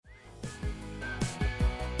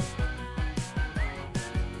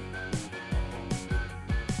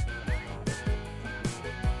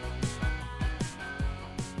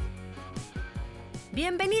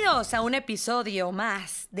Bienvenidos a un episodio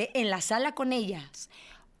más de En la Sala con Ellas.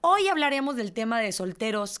 Hoy hablaremos del tema de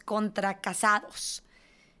solteros contra casados.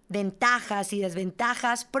 Ventajas y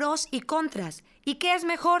desventajas, pros y contras. ¿Y qué es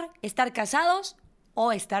mejor, estar casados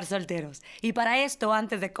o estar solteros? Y para esto,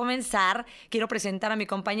 antes de comenzar, quiero presentar a mi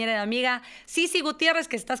compañera y amiga Sisi Gutiérrez,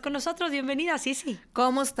 que estás con nosotros. Bienvenida, Sisi.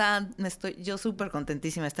 ¿Cómo están? Estoy yo súper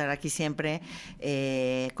contentísima de estar aquí siempre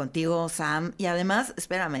contigo, Sam. Y además,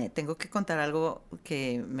 espérame, tengo que contar algo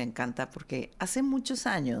que me encanta porque hace muchos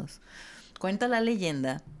años cuenta la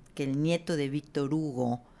leyenda que el nieto de Víctor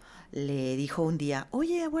Hugo le dijo un día: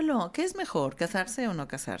 oye, abuelo, ¿qué es mejor, casarse o no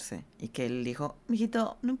casarse? Y que él dijo: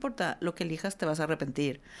 mijito, no importa, lo que elijas te vas a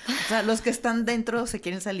arrepentir. O sea, los que están dentro se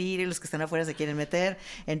quieren salir y los que están afuera se quieren meter.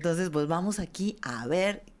 Entonces, pues vamos aquí a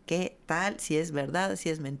ver qué tal, si es verdad, si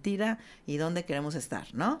es mentira y dónde queremos estar,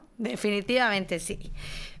 ¿no? Definitivamente sí.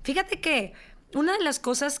 Fíjate que una de las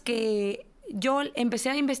cosas que yo empecé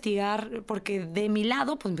a investigar, porque de mi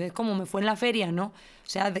lado, pues como me fue en la feria, ¿no? O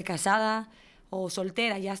sea, de casada o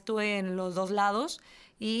soltera, ya estuve en los dos lados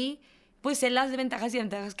y pues sé las ventajas y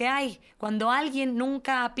desventajas que hay. Cuando alguien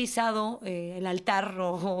nunca ha pisado el altar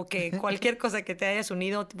o que cualquier cosa que te hayas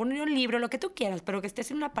unido, te ponen un libro, lo que tú quieras, pero que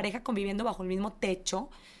estés en una pareja conviviendo bajo el mismo techo,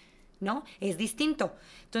 ¿no? Es distinto.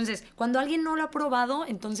 Entonces, cuando alguien no lo ha probado,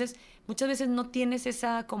 entonces muchas veces no tienes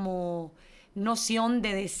esa como noción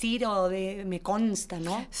de decir o de me consta,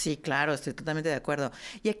 ¿no? Sí, claro, estoy totalmente de acuerdo.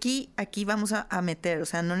 Y aquí vamos a meter, o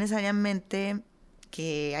sea, no necesariamente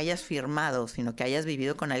que hayas firmado, sino que hayas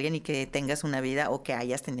vivido con alguien y que tengas una vida o que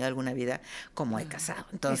hayas tenido alguna vida como de casado.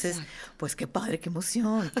 Entonces, exacto, pues qué padre, qué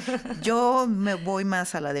emoción. Yo me voy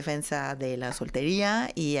más a la defensa de la soltería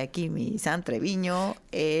y aquí mi San Treviño,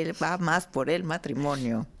 él va más por el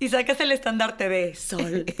matrimonio. Y sacas el estandarte de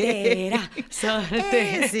soltera,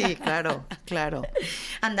 soltera. Sí, claro, claro.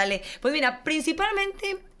 Ándale. Pues mira,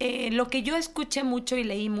 principalmente lo que yo escuché mucho y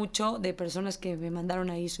leí mucho de personas que me mandaron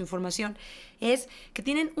ahí su información es que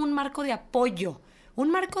tienen un marco de apoyo.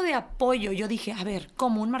 Un marco de apoyo. Yo dije, a ver,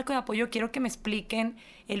 ¿cómo un marco de apoyo? Quiero que me expliquen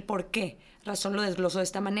el por qué. Razón lo desgloso de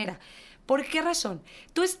esta manera. ¿Por qué razón?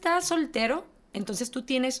 Tú estás soltero, entonces tú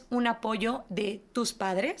tienes un apoyo de tus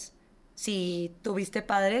padres, si tuviste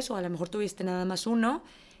padres o a lo mejor tuviste nada más uno,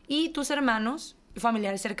 y tus hermanos y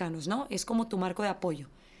familiares cercanos, ¿no? Es como tu marco de apoyo.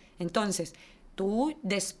 Entonces, tú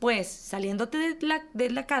después, saliéndote de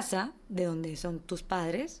la casa, de donde son tus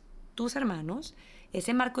padres, tus hermanos,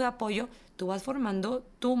 ese marco de apoyo, tú vas formando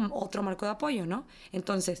tu otro marco de apoyo, ¿no?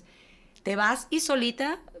 Entonces, te vas y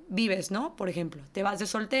solita vives, ¿no? Por ejemplo, te vas de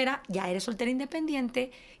soltera, ya eres soltera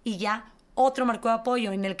independiente y ya otro marco de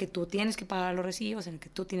apoyo en el que tú tienes que pagar los recibos, en el que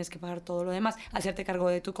tú tienes que pagar todo lo demás, hacerte cargo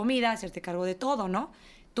de tu comida, hacerte cargo de todo, ¿no?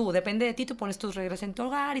 Tú, depende de ti, tú pones tus reglas en tu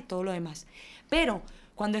hogar y todo lo demás. Pero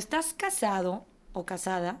cuando estás casado o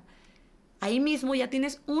casada, ahí mismo ya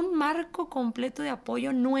tienes un marco completo de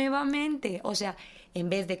apoyo nuevamente. O sea, en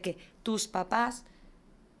vez de que tus papás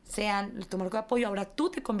sean tu marco de apoyo, ahora tú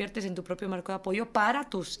te conviertes en tu propio marco de apoyo para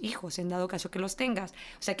tus hijos, en dado caso que los tengas.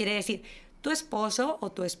 O sea, quiere decir, tu esposo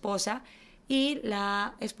o tu esposa y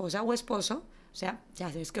la esposa o esposo, o sea, ya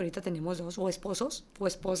sabes que ahorita tenemos dos, o esposos, o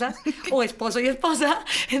esposas, o esposo y esposa.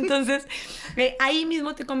 Entonces, ahí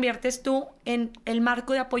mismo te conviertes tú en el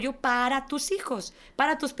marco de apoyo para tus hijos,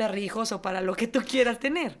 para tus perrijos o para lo que tú quieras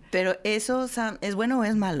tener. Pero eso, Sam, ¿es bueno o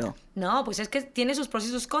es malo? No, pues es que tiene sus pros y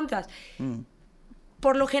sus contras.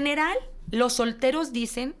 Por lo general, los solteros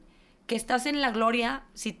dicen que estás en la gloria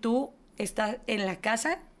si tú estás en la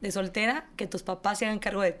casa de soltera, que tus papás se hagan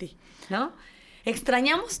cargo de ti, ¿no?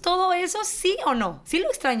 ¿Extrañamos todo eso, sí o no? Sí lo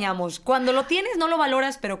extrañamos. Cuando lo tienes no lo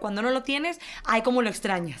valoras, pero cuando no lo tienes, ay, cómo lo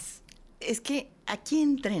extrañas. Es que aquí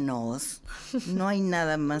entre nos no hay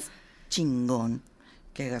nada más chingón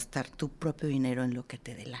que gastar tu propio dinero en lo que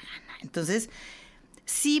te dé la gana. Entonces,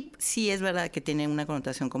 sí es verdad que tiene una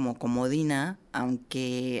connotación como comodina,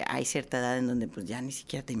 aunque hay cierta edad en donde pues ya ni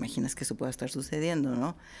siquiera te imaginas que eso pueda estar sucediendo,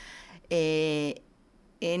 ¿no?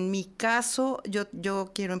 En mi caso,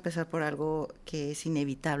 yo quiero empezar por algo que es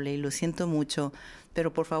inevitable y lo siento mucho,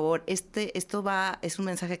 pero por favor, es un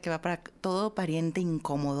mensaje que va para todo pariente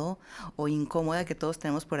incómodo o incómoda que todos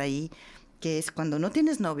tenemos por ahí, que es cuando no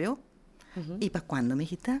tienes novio. Uh-huh. ¿Y para cuándo,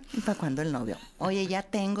 mijita? ¿Y para cuándo el novio? Oye, ya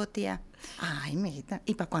tengo, tía. Ay, mijita.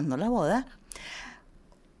 ¿Y para cuándo la boda?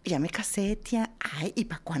 Ya me casé, tía. Ay, ¿y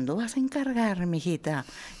para cuándo vas a encargar, mijita?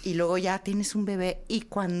 Y luego ya tienes un bebé. ¿Y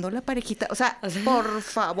cuándo la parejita? O sea, por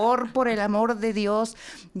favor, por el amor de Dios,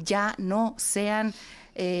 ya no sean...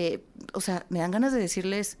 o sea, me dan ganas de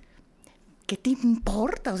decirles ¿qué te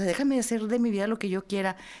importa? O sea, déjame hacer de mi vida lo que yo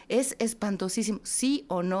quiera. Es espantosísimo. ¿Sí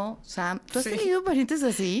o no, Sam? ¿Tú has tenido parientes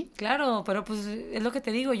así? Claro, pero pues es lo que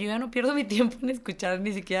te digo, yo ya no pierdo mi tiempo en escuchar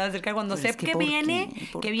ni siquiera acerca cuando Pero sé es que que ¿por viene, qué?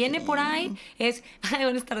 ¿Por que viene qué? por ahí, es, ay,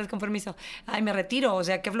 buenas tardes, con permiso, ay, me retiro, o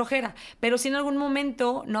sea, qué flojera. Pero si en algún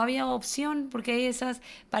momento no había opción, porque hay esas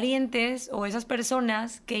parientes o esas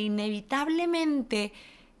personas que inevitablemente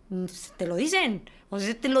te lo dicen. O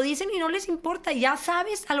sea, te lo dicen y no les importa. Ya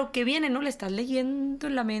sabes a lo que viene, ¿no? Le estás leyendo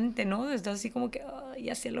en la mente, ¿no? Estás así como que, oh,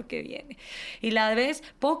 ya sé lo que viene. Y la ves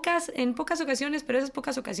en pocas ocasiones, pero esas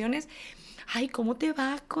pocas ocasiones, ay, ¿cómo te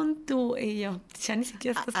va con tu...? Y yo, ya ni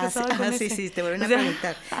siquiera estás casado con ese. Sí, te vuelven a O sea,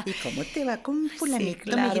 preguntar. ¿Y cómo te va con fulanito, sí,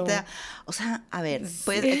 claro. amiguita? O sea, a ver,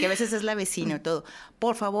 pues, Sí. que a veces es la vecina y todo.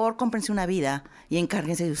 Por favor, cómprense una vida y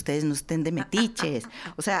encárguense de ustedes, no estén de metiches.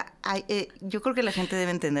 O sea, yo creo que la gente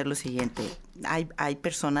debe entender lo siguiente. Hay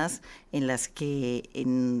personas en las que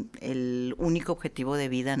el único objetivo de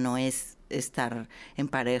vida no es estar en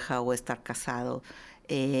pareja o estar casado.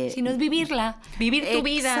 Si no es vivirla, vivir tu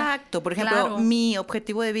vida. Exacto. Por ejemplo, Claro. mi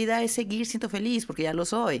objetivo de vida es seguir siendo feliz, porque ya lo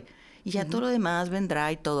soy. Y ya todo lo demás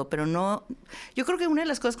vendrá y todo, pero no... Yo creo que una de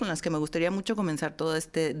las cosas con las que me gustaría mucho comenzar todo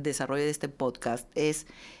este desarrollo de este podcast es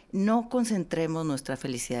no concentremos nuestra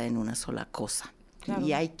felicidad en una sola cosa. Claro.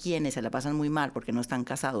 Y hay quienes se la pasan muy mal porque no están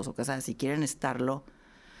casados o casadas y quieren estarlo,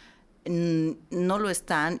 no lo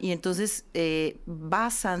están, y entonces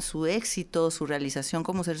basan su éxito, su realización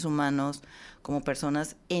como seres humanos, como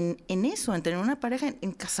personas, en eso, en tener una pareja,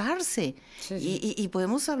 en casarse. Sí. Y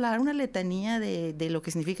podemos hablar una letanía de lo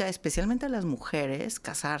que significa, especialmente a las mujeres,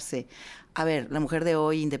 casarse. A ver, la mujer de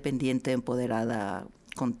hoy, independiente, empoderada,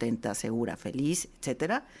 contenta, segura, feliz,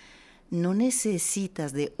 etcétera, no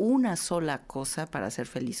necesitas de una sola cosa para ser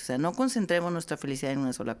feliz. O sea, no concentremos nuestra felicidad en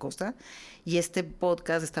una sola cosa. Y este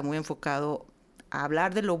podcast está muy enfocado a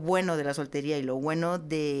hablar de lo bueno de la soltería y lo bueno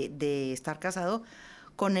de estar casado,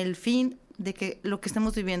 con el fin de que lo que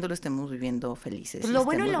estemos viviendo lo estemos viviendo felices. Pues lo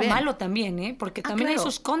bueno y lo malo también, ¿eh? Porque también claro. hay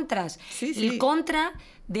sus contras. Sí. El contra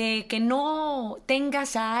de que no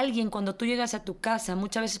tengas a alguien cuando tú llegas a tu casa,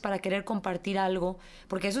 muchas veces para querer compartir algo,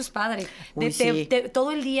 porque eso es padre.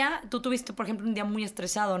 Todo el día, tú tuviste, por ejemplo, un día muy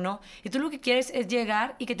estresado, ¿no? Y tú lo que quieres es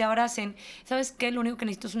llegar y que te abracen. ¿Sabes qué? Lo único que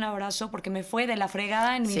necesito es un abrazo porque me fue de la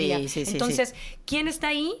fregada en mi día. Entonces, ¿quién está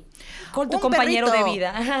ahí? Con tu compañero de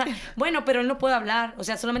vida. Bueno, pero él no puede hablar, o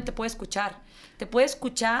sea, solamente puede escuchar. Te puede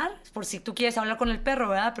escuchar por si tú quieres hablar con el perro,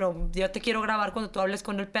 ¿verdad? Pero yo te quiero grabar cuando tú hables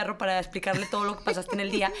con el perro para explicarle todo lo que pasaste en el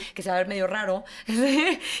día, que se va a ver medio raro.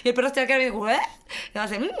 Y el perro se va a quedar y dice, te va a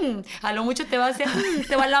hacer, a lo mucho te va a hacer,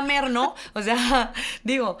 te va a lamer, ¿no? O sea,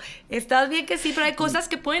 digo, estás bien que sí, pero hay cosas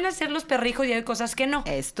que pueden hacer los perrijos y hay cosas que no.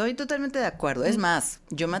 Estoy totalmente de acuerdo. Es más,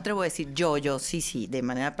 yo me atrevo a decir, sí, de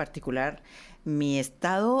manera particular, mi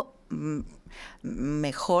estado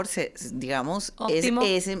mejor, digamos,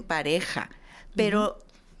 es en pareja.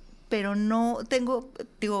 Pero no tengo,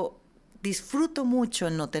 disfruto mucho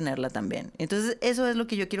en no tenerla también. Entonces, eso es lo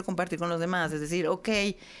que yo quiero compartir con los demás. Es decir,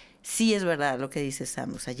 sí es verdad lo que dice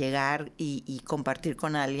Sam. O sea, llegar y compartir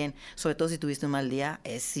con alguien, sobre todo si tuviste un mal día,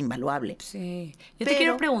 es invaluable. Sí. Te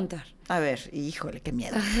quiero preguntar. A ver, híjole, qué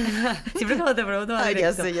miedo. Siempre cuando te pregunto más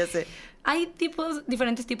directo. Ya sé. Hay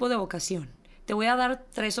diferentes tipos de vocación. Te voy a dar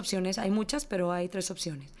 3 opciones. Hay muchas, pero hay 3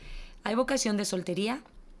 opciones. Hay vocación de soltería,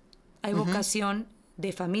 hay vocación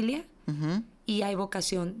de familia y hay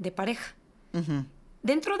vocación de pareja.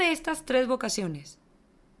 Dentro de estas 3 vocaciones,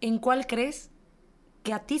 ¿en cuál crees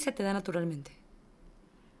que a ti se te da naturalmente?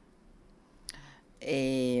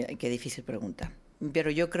 Qué difícil pregunta. Pero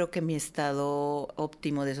yo creo que mi estado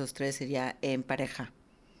óptimo de esos 3 sería en pareja.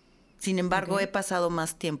 Sin embargo, he pasado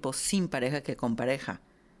más tiempo sin pareja que con pareja.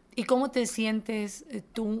 ¿Y cómo te sientes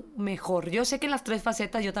tú mejor? Yo sé que las 3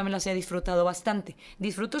 facetas yo también las he disfrutado bastante.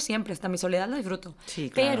 Disfruto siempre, hasta mi soledad la disfruto. Sí,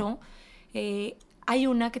 claro. Pero hay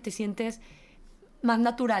una que te sientes más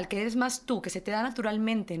natural, que eres más tú, que se te da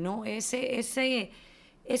naturalmente, ¿no? Ese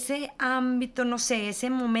ámbito, no sé, ese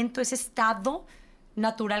momento, ese estado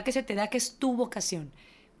natural que se te da, que es tu vocación.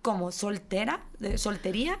 Como soltería,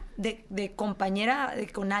 de compañera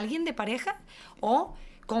con alguien de pareja, o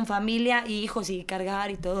con familia y hijos y cargar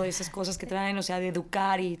y todas esas cosas que traen, o sea, de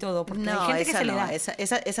educar y todo, porque hay gente que se le da.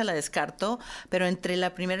 Esa la descarto, pero entre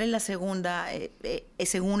la primera y la segunda,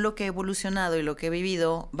 según lo que he evolucionado y lo que he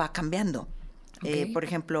vivido, va cambiando. Por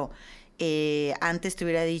ejemplo, antes te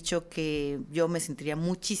hubiera dicho que yo me sentiría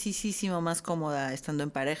muchísimo más cómoda estando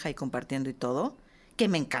en pareja y compartiendo y todo, que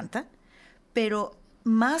me encanta, pero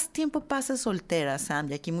más tiempo pasas soltera, Sam,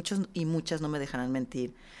 y aquí muchos y muchas no me dejarán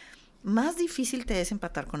mentir. más difícil te es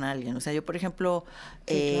empatar con alguien. O sea, yo, por ejemplo...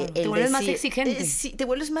 claro. Te vuelves más exigente. Sí, te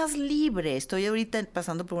vuelves más libre. Estoy ahorita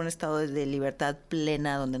pasando por un estado de libertad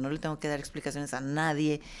plena, donde no le tengo que dar explicaciones a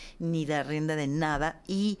nadie, ni dar rienda de nada.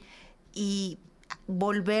 Y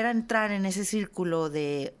volver a entrar en ese círculo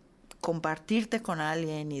de compartirte con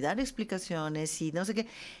alguien y dar explicaciones y no sé qué,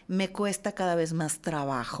 me cuesta cada vez más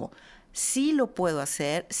trabajo. Sí lo puedo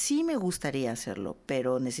hacer, sí me gustaría hacerlo,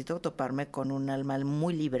 pero necesito toparme con un alma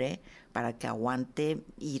muy libre para que aguante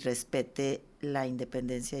y respete la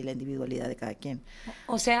independencia y la individualidad de cada quien.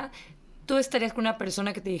 O sea, tú estarías con una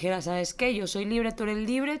persona que te dijera, ¿sabes qué? Yo soy libre, tú eres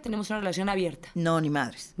libre, tenemos una relación abierta. No, ni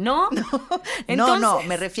madres. ¿No? Entonces... No,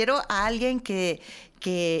 me refiero a alguien que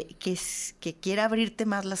quiera abrirte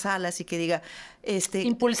más las alas y que diga...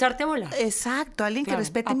 impulsarte a volar. Exacto, alguien que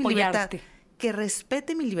respete mi libertad. Que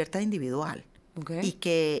respete mi libertad individual. Okay.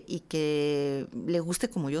 Y que le guste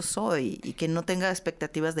como yo soy y que no tenga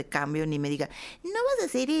expectativas de cambio ni me diga, no vas a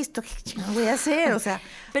hacer esto, ¿qué no voy a hacer? O sea,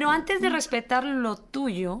 pero antes de respetar lo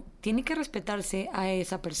tuyo, tiene que respetarse a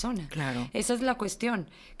esa persona. Claro. Esa es la cuestión,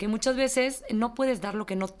 que muchas veces no puedes dar lo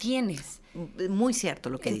que no tienes. Muy cierto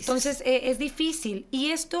lo que dices. Entonces, es difícil.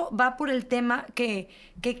 Y esto va por el tema que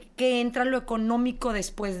entra lo económico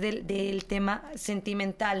después del tema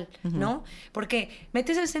sentimental, ¿no? Porque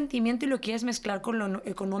metes el sentimiento y lo quieres mezclar con lo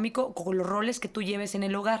económico, con los roles que tú lleves en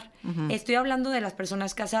el hogar. Estoy hablando de las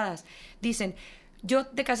personas casadas. Dicen, yo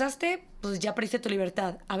te casaste, pues ya perdiste tu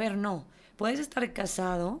libertad. A ver, no. Puedes estar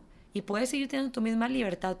casado y puedes seguir teniendo tu misma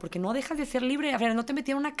libertad porque no dejas de ser libre. A ver, no te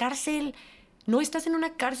metieron a una cárcel. No estás en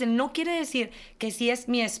una cárcel. No quiere decir que si es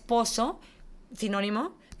mi esposo,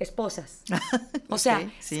 sinónimo, esposas. O sea,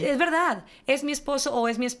 okay, sí. Es verdad. Es mi esposo o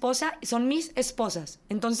es mi esposa, son mis esposas.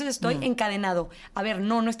 Entonces estoy encadenado. A ver,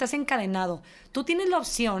 no estás encadenado. Tú tienes la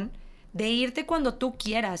opción de irte cuando tú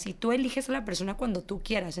quieras y tú eliges a la persona cuando tú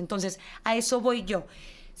quieras. Entonces, a eso voy yo.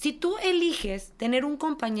 Si tú eliges tener un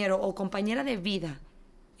compañero o compañera de vida,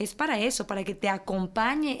 es para eso, para que te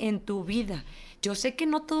acompañe en tu vida. Yo sé que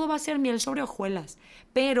no todo va a ser miel sobre hojuelas,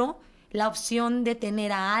 pero la opción de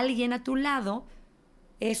tener a alguien a tu lado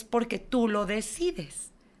es porque tú lo decides,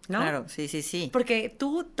 ¿no? Claro, sí. Porque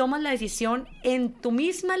tú tomas la decisión en tu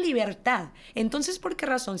misma libertad. Entonces, ¿por qué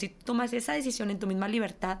razón? Si tú tomas esa decisión en tu misma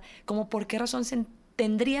libertad, ¿cómo por qué razón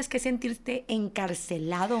tendrías que sentirte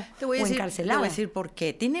encarcelado o encarcelada? Te voy a decir por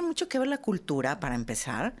qué. Tiene mucho que ver la cultura, para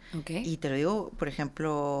empezar. Okay. Y te lo digo, por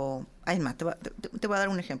ejemplo... te voy a dar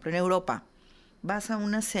un ejemplo. En Europa, vas a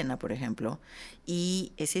una cena, por ejemplo,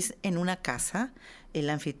 y si es en una casa, el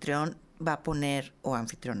anfitrión va a poner, o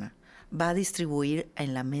anfitriona, va a distribuir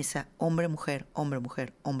en la mesa hombre-mujer,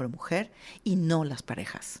 hombre-mujer, hombre-mujer, y no las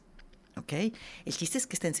parejas. ¿Ok? El chiste es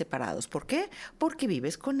que estén separados. ¿Por qué? Porque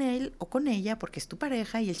vives con él o con ella, porque es tu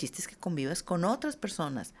pareja, y el chiste es que convivas con otras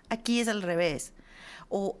personas. Aquí es al revés.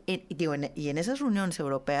 Y en esas reuniones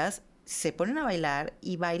europeas se ponen a bailar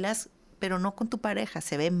y bailas, pero no con tu pareja.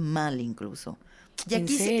 Se ve mal incluso. Y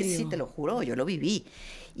aquí sí, te lo juro, yo lo viví.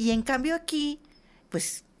 Y en cambio aquí,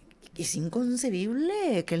 pues... es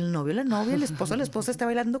inconcebible que el novio, la novia, el esposo, la esposa esté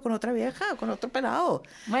bailando con otra vieja, con otro pelado.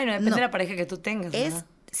 Bueno, depende de la pareja que tú tengas, ¿no?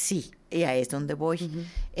 Sí, y ahí es donde voy.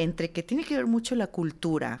 Entre que tiene que ver mucho la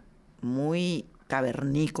cultura, muy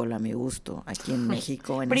cavernícola, a mi gusto, aquí en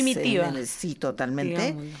México. Primitiva. Sí,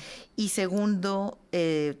 totalmente. Digámoslo. Y segundo,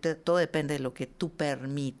 todo depende de lo que tú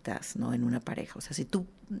permitas, ¿no? En una pareja. O sea, si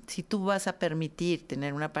tú vas a permitir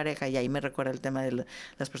tener una pareja, y ahí me recuerda el tema de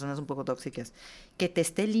las personas un poco tóxicas, que te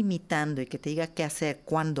esté limitando y que te diga qué hacer,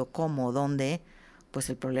 cuándo, cómo, dónde, pues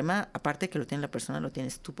el problema, aparte de que lo tiene la persona, lo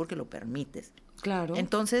tienes tú porque lo permites. Claro.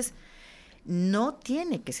 Entonces, no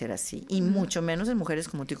tiene que ser así. Y mucho menos en mujeres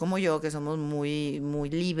como tú y como yo, que somos muy, muy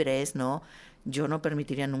libres, ¿no? Yo no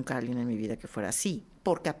permitiría nunca a alguien en mi vida que fuera así,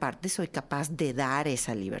 porque aparte soy capaz de dar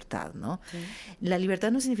esa libertad, ¿no? Sí. La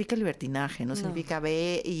libertad no significa libertinaje, no significa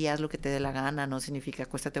ve y haz lo que te dé la gana, no significa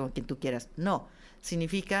acuéstate con quien tú quieras, no,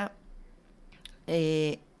 significa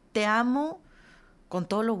te amo con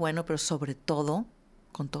todo lo bueno, pero sobre todo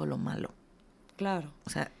con todo lo malo. Claro. O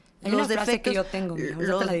sea, hay los defectos que yo tengo,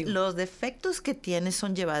 los defectos que tienes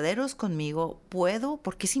son llevaderos conmigo, puedo,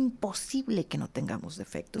 porque es imposible que no tengamos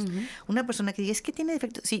defectos. Una persona que diga, es que tiene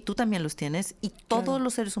defectos, sí, tú también los tienes, y todos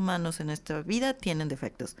los seres humanos en esta vida tienen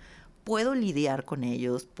defectos. Puedo lidiar con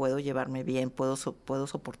ellos, puedo llevarme bien, puedo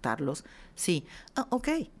soportarlos, sí. Ok.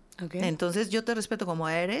 Entonces yo te respeto como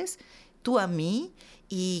eres, tú a mí,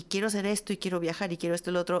 y quiero hacer esto, y quiero viajar, y quiero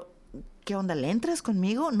esto y lo otro. ¿Qué onda? ¿Le entras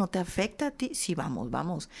conmigo? ¿No te afecta a ti? Sí,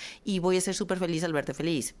 vamos. Y voy a ser súper feliz al verte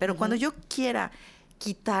feliz. Pero cuando yo quiera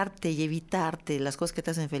quitarte y evitarte las cosas que te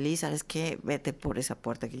hacen feliz, ¿sabes qué? Vete por esa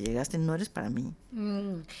puerta que llegaste, no eres para mí.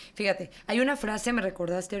 Fíjate, hay una frase, me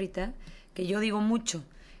recordaste ahorita, que yo digo mucho,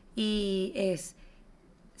 y es,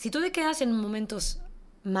 si tú te quedas en momentos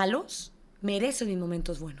malos, mereces mis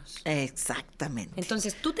momentos buenos. Exactamente.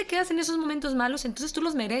 Entonces, tú te quedas en esos momentos malos, entonces tú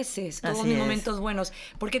los mereces, todos Así mis es. momentos buenos,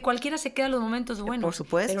 porque cualquiera se queda en los momentos buenos. Por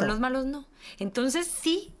supuesto. Pero los malos no. Entonces,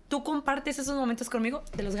 sí, tú compartes esos momentos conmigo,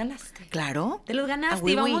 te los ganaste. Claro. Te los ganaste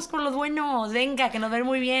oui, y vamos oui. por los buenos. Venga, que nos va a ir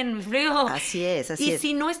muy bien, me explico. Así es, así y es.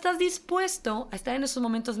 si no estás dispuesto a estar en esos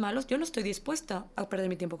momentos malos, yo no estoy dispuesta a perder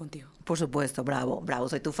mi tiempo contigo. Por supuesto, bravo, bravo,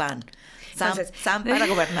 soy tu fan. Sam, Entonces, Sam para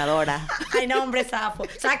gobernadora. Ay, no, hombre, zafo.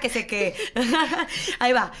 Sáquese que.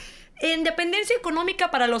 Ahí va. Independencia económica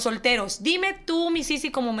para los solteros. Dime tú, mi Sisi,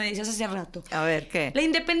 como me decías hace rato. A ver, ¿qué? La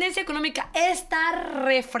independencia económica está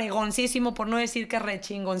re fregoncísimo, por no decir que re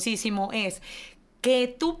chingoncísimo, es que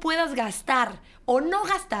tú puedas gastar o no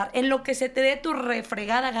gastar en lo que se te dé tu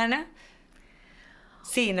refregada gana.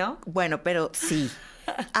 Sí, ¿no? Bueno, pero sí.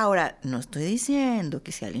 Ahora, no estoy diciendo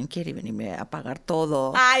que si alguien quiere venirme a pagar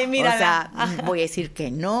todo, Ay, mírala. o sea, voy a decir que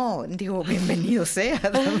no. Digo, bienvenido sea.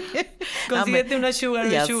 Consíguete una sugar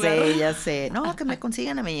Ya de sugar. sé, ya sé. No, que me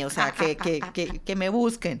consigan a mí, o sea, que me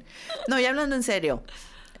busquen. No, y hablando en serio,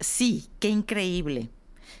 sí, qué increíble.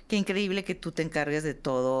 Qué increíble que tú te encargues de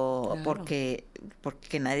todo, Claro.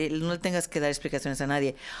 porque nadie, no le tengas que dar explicaciones a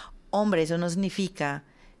nadie. Hombre, eso no significa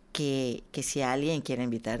que si alguien quiere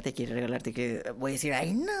invitarte, quiere regalarte, que voy a decir,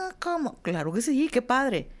 ay, no, ¿cómo? Claro que sí, qué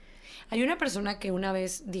padre. Hay una persona que una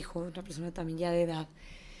vez dijo, una persona también ya de edad,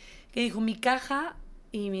 que dijo, mi caja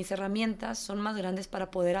y mis herramientas son más grandes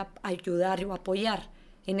para poder ayudar o apoyar.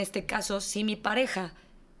 En este caso, si mi pareja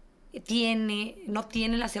no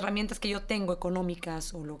tiene las herramientas que yo tengo,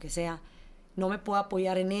 económicas o lo que sea, no me puedo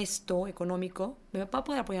apoyar en esto económico, me puedo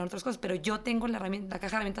poder apoyar en otras cosas, pero yo tengo la caja de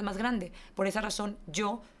herramientas más grande. Por esa razón,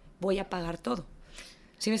 yo voy a pagar todo.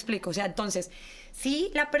 ¿Sí me explico? O sea, entonces,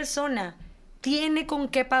 si la persona tiene con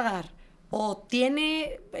qué pagar o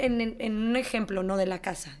tiene, en un ejemplo, no de la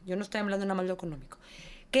casa, yo no estoy hablando nada más de lo económico,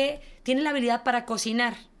 que tiene la habilidad para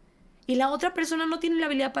cocinar y la otra persona no tiene la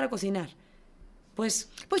habilidad para cocinar, pues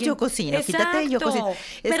yo cocino, quítate, yo cocino.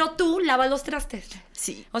 Pero tú lavas los trastes.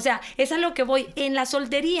 Sí. O sea, es a lo que voy. En la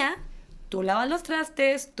soltería, tú lavas los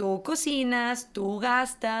trastes, tú cocinas, tú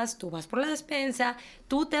gastas, tú vas por la despensa,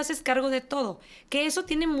 tú te haces cargo de todo. Que eso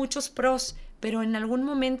tiene muchos pros, pero en algún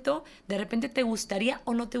momento, de repente, te gustaría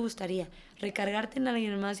o no te gustaría recargarte en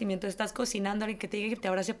alguien más y mientras estás cocinando, alguien que te diga que te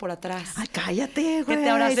abrace por atrás. Ay, cállate, güey. Que te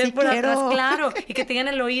abrace sí por quiero. atrás, claro. Y que te digan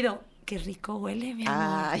en el oído. Qué rico huele, mi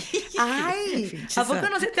amor. Ay, ¿a poco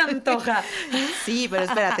no se te antoja? Sí, pero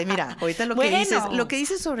espérate, mira, ahorita lo que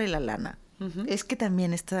dices sobre la lana, es que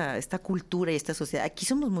también esta cultura y esta sociedad, aquí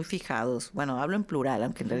somos muy fijados, bueno, hablo en plural,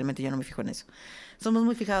 aunque realmente yo no me fijo en eso, somos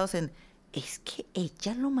muy fijados en, es que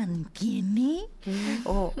ella lo mantiene,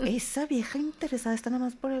 o esa vieja interesada está nada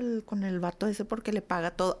más con el vato ese porque le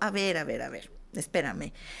paga todo. A ver,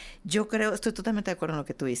 espérame. Yo creo, estoy totalmente de acuerdo en lo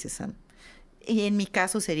que tú dices, Sam. Y en mi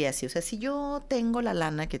caso sería así, o sea, si yo tengo la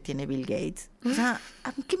lana que tiene Bill Gates, o sea, ¿a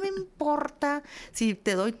mí qué me importa si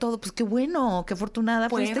te doy todo? Pues qué bueno, qué afortunada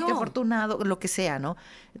fuiste, qué afortunado, lo que sea, ¿no?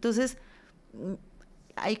 Entonces,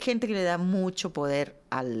 hay gente que le da mucho poder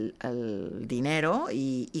al dinero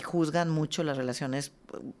y juzgan mucho las relaciones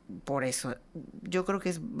por eso. Yo creo que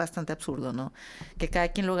es bastante absurdo, ¿no? Que cada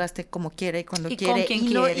quien lo gaste como quiere y cuando quiere. Con quien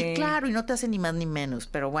quiere. Y claro, y no te hace ni más ni menos,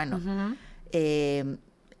 pero bueno.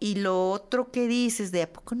 Y lo otro que dices de,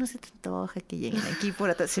 ¿a poco no se te antoja que lleguen aquí por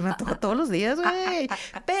atrás? Se me antoja todos los días, güey.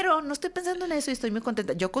 Pero no estoy pensando en eso y estoy muy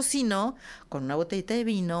contenta. Yo cocino con una botellita de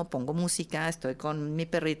vino, pongo música, estoy con mi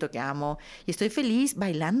perrito que amo y estoy feliz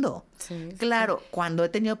bailando. Sí, claro, sí. cuando he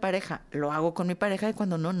tenido pareja, lo hago con mi pareja y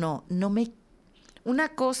cuando no. Una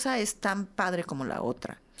cosa es tan padre como la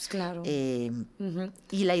otra. Claro.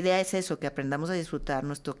 Y la idea es eso, que aprendamos a disfrutar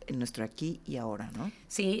nuestro aquí y ahora, ¿no?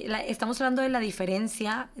 Sí, estamos hablando de la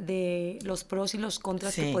diferencia de los pros y los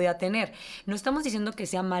contras Sí. que podía tener. No estamos diciendo que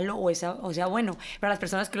sea malo o sea bueno para las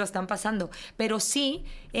personas que lo están pasando, pero sí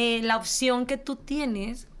la opción que tú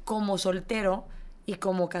tienes como soltero y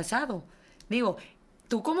como casado. Digo,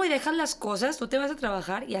 tú como dejas las cosas, tú te vas a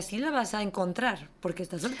trabajar y así la vas a encontrar, porque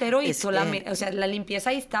estás soltero y solamente, o sea, la limpieza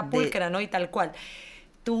ahí está pulcra, ¿no? Y tal cual.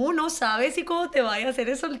 Tú no sabes si cuando te vayas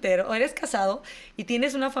eres soltero o eres casado y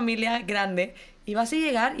tienes una familia grande Y vas a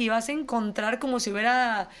llegar y vas a encontrar como si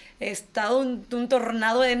hubiera estado un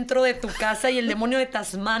tornado dentro de tu casa y el demonio de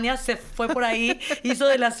Tasmania se fue por ahí, hizo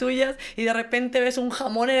de las suyas y de repente ves un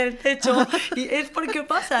jamón en el techo. Y es porque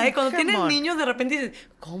pasa, ¿eh? Cuando tienes niños de repente dices,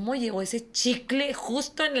 ¿cómo llegó ese chicle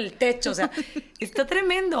justo en el techo? O sea, está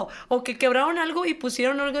tremendo. O que quebraron algo y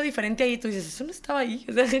pusieron algo diferente ahí y tú dices, eso no estaba ahí.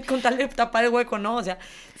 O sea, con tal de tapar el hueco, ¿no? O sea,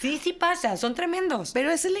 sí pasa, son tremendos. Pero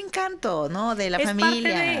es el encanto, ¿no? De la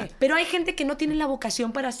familia. Parte de, pero hay gente que no tiene la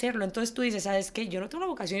vocación para hacerlo. Entonces tú dices, ¿sabes qué? Yo no tengo una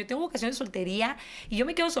vocación, yo tengo vocación de soltería y yo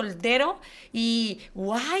me quedo soltero y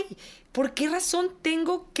guay, ¿por qué razón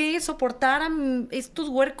tengo que soportar estos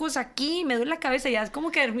huercos aquí? Me duele la cabeza, ya es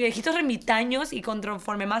como que viejitos ermitaños y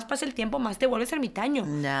conforme más pasa el tiempo, más te vuelves ermitaño.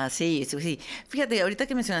 Ya, sí. Fíjate, ahorita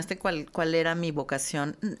que mencionaste cuál era mi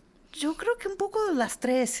vocación, yo creo que un poco las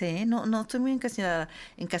tres, ¿eh? No estoy muy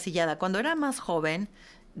encasillada. Cuando era más joven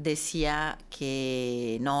decía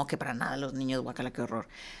que no, que para nada los niños, guacala, qué horror.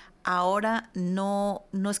 Ahora no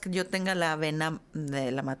es que yo tenga la vena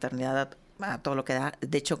de la maternidad a todo lo que da,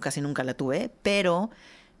 de hecho casi nunca la tuve, pero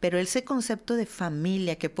ese concepto de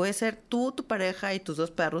familia, que puede ser tú, tu pareja y tus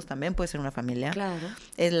 2 perros, también puede ser una familia. Claro.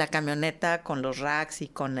 Es la camioneta con los racks y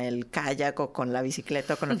con el kayak o con la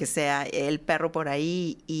bicicleta o con lo que sea, el perro por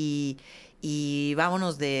ahí y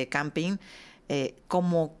vámonos de camping.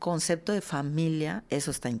 Como concepto de familia, eso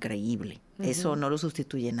está increíble. Uh-huh. Eso no lo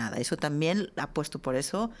sustituye nada. Eso también apuesto por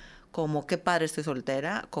eso, como qué padre estoy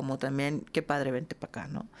soltera, como también qué padre vente para acá,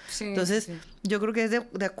 ¿no? Sí, entonces, sí. Yo creo que es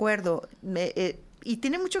de acuerdo. Y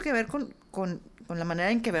tiene mucho que ver con la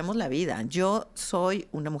manera en que vemos la vida. Yo soy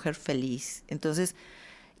una mujer feliz, entonces,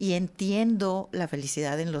 y entiendo la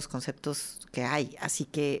felicidad en los conceptos que hay. Así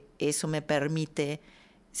que eso me permite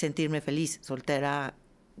sentirme feliz, soltera,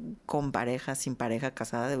 con pareja, sin pareja,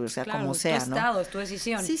 casada, o sea, claro, como sea, ¿no? Tu estado, es tu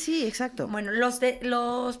decisión. Sí, exacto. Bueno,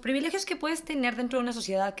 los privilegios que puedes tener dentro de una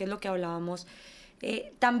sociedad, que es lo que hablábamos,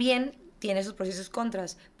 también tiene sus pros y sus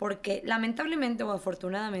contras, porque lamentablemente o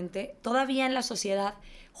afortunadamente, todavía en la sociedad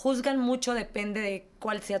juzgan mucho, depende de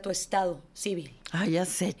cuál sea tu estado civil. Ah, ya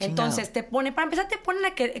sé, chingado. Entonces, para empezar, te ponen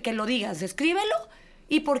a que lo digas, escríbelo.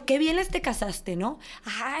 ¿Y por qué bienes te casaste, no?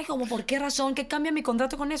 Ay, como por qué razón, ¿qué cambia mi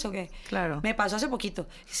contrato con eso? ¿Qué? Claro. Me pasó hace poquito.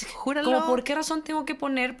 Júralo. Como por qué razón tengo que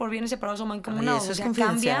poner por bienes separados o mancomunados. Eso es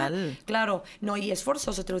confidencial. Cambia. Claro. No, y es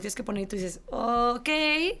forzoso, te lo tienes que poner y tú dices, ok,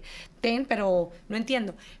 pero no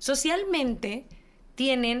entiendo. Socialmente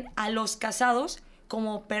tienen a los casados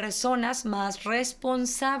como personas más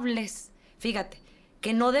responsables. Fíjate,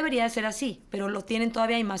 que no debería de ser así, pero lo tienen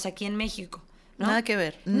todavía y más aquí en México. ¿No? Nada que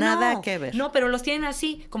ver, nada que ver. No, pero los tienen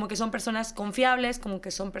así, como que son personas confiables, como que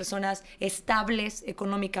son personas estables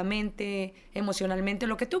económicamente, emocionalmente,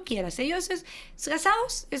 lo que tú quieras. Ellos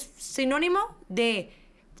casados es sinónimo de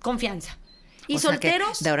confianza. Y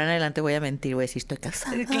solteros... de ahora en adelante voy a mentir, voy a decir estoy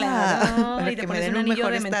casada. Claro, y te pones un anillo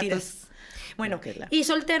de mentiras. Estatus. Bueno, y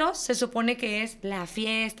solteros se supone que es la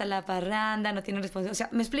fiesta, la parranda, no tienen responsabilidad. O sea,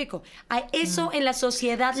 me explico. Eso en la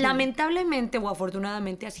sociedad, lamentablemente o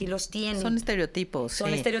afortunadamente, así los tienen. Son estereotipos.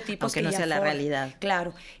 Son estereotipos aunque no sea la realidad.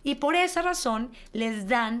 Claro. Y por esa razón les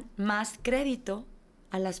dan más crédito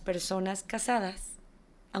a las personas casadas,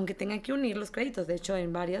 aunque tengan que unir los créditos. De hecho,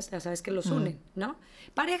 en varias, ya sabes que los unen, ¿no?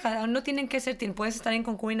 Pareja, no tienen que ser, puedes estar en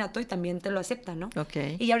concubinato y también te lo aceptan, ¿no?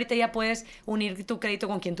 Okay. Y ahorita ya puedes unir tu crédito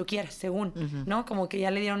con quien tú quieras, según, ¿no? Como que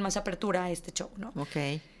ya le dieron más apertura a este show, ¿no?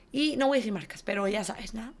 Ok. Y no voy a decir marcas, pero ya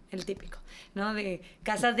sabes, ¿no? El típico, ¿no? De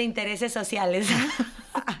casas de intereses sociales.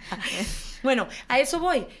 Bueno, a eso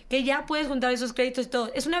voy, que ya puedes juntar esos créditos y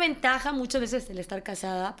todo. Es una ventaja muchas veces el estar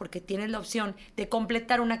casada porque tienes la opción de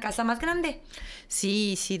completar una casa más grande.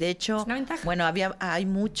 Sí, de hecho, es una ventaja. Bueno, hay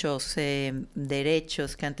muchos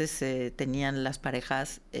derechos que antes tenían las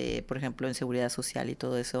parejas, por ejemplo, en seguridad social y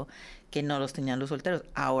todo eso, que no los tenían los solteros.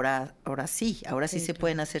 Ahora sí se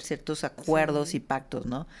pueden hacer ciertos acuerdos y pactos,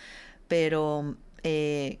 ¿no? Pero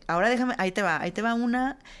ahora déjame, ahí te va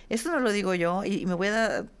una, esto no lo digo yo y me voy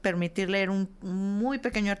a permitir leer un muy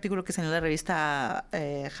pequeño artículo que salió en la revista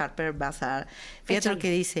Harper Bazaar. Fíjate lo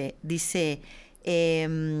que dice,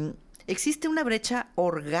 existe una brecha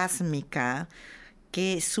orgásmica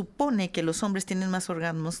que supone que los hombres tienen más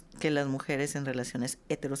orgasmos que las mujeres en relaciones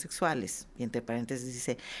heterosexuales. Y entre paréntesis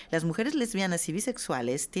dice, las mujeres lesbianas y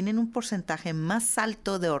bisexuales tienen un porcentaje más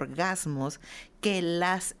alto de orgasmos que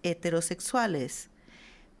las heterosexuales,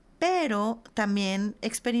 pero también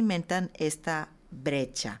experimentan esta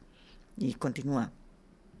brecha. Y continúa.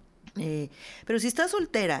 Pero si estás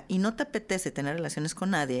soltera y no te apetece tener relaciones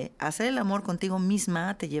con nadie, hacer el amor contigo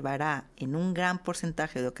misma te llevará en un gran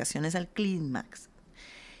porcentaje de ocasiones al clímax.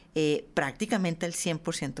 prácticamente el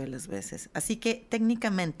 100% de las veces. Así que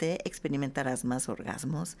técnicamente experimentarás más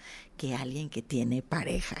orgasmos que alguien que tiene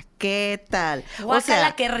pareja. ¿Qué tal?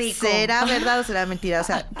 Guácala, qué rico. ¿Será verdad o será mentira? O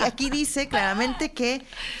sea, aquí dice claramente que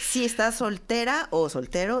si estás soltera o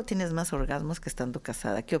soltero, tienes más orgasmos que estando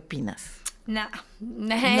casada. ¿Qué opinas? No,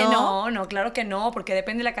 claro que no, porque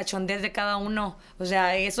depende de la cachondez de cada uno. O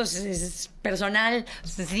sea, eso es personal. O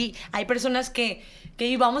sea, sí, hay personas que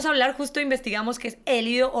vamos a hablar, justo investigamos qué es el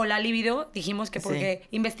libido o la libido. Dijimos que porque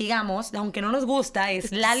investigamos, aunque no nos gusta,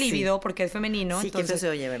 es la libido porque es femenino. Sí, entonces, que eso se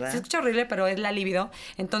oye, ¿verdad? Se escucha horrible, pero es la libido.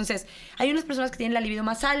 Entonces, hay unas personas que tienen la libido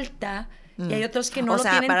más alta y hay otros que no lo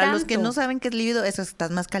tienen tanto. O sea, para los que no saben qué es libido, eso estás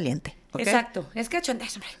más caliente. ¿Okay? Exacto, es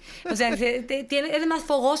cachondez, hombre. O sea, eres más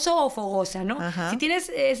fogoso o fogosa, ¿no? Ajá. Si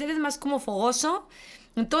eres más como fogoso,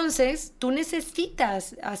 entonces tú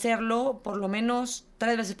necesitas hacerlo por lo menos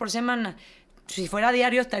 3 veces por semana. Si fuera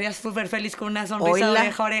diario, estarías súper feliz con una sonrisa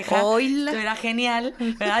oreja a oreja. Oíla. Estuviera genial,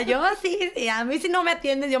 ¿verdad? Yo sí, a mí si no me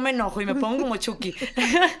atiendes, yo me enojo y me pongo como Chucky.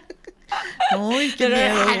 Uy, qué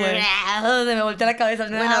miedo, güey. Se me voltea la cabeza.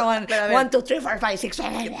 Bueno, 1, 2, 3, 4, 5,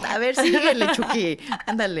 6. A ver, síguele, Chucky.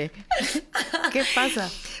 Ándale. ¿Qué pasa?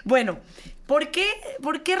 Bueno, ¿por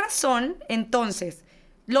qué razón, entonces,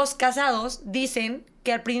 los casados dicen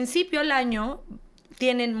que al principio del año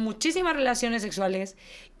tienen muchísimas relaciones sexuales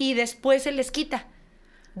y después se les quita?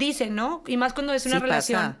 Dicen, ¿no? Y más cuando es una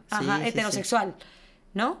relación heterosexual,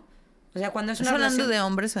 ¿no? O sea, cuando es una ¿Estás hablando relación... de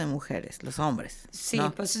hombres o de mujeres? Los hombres. Sí,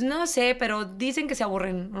 ¿no? pues no sé, pero dicen que se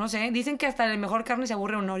aburren, no sé. Dicen que hasta la mejor carne se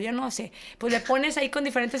aburre uno, yo no sé. Pues le pones ahí con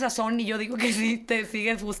diferente sazón y yo digo que sí, te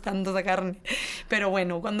sigues gustando esa carne. Pero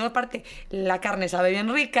bueno, cuando aparte la carne sabe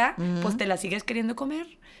bien rica, pues te la sigues queriendo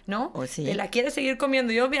comer, ¿no? ¿O sí? Te la quieres seguir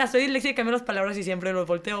comiendo. Yo, mira, soy disléxica y cambio las palabras y siempre los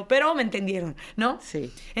volteo, pero me entendieron, ¿no?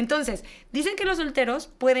 Sí. Entonces, dicen que los solteros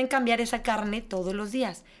pueden cambiar esa carne todos los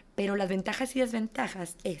días, pero las ventajas y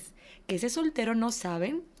desventajas es que ese soltero no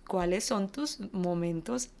saben cuáles son tus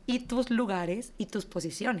momentos y tus lugares y tus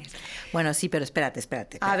posiciones. Bueno, sí, pero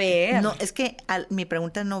espérate. A ver. No, es que mi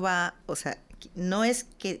pregunta no va, o sea, no es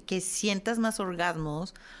que sientas más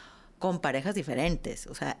orgasmos con parejas diferentes.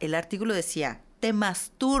 O sea, el artículo decía, te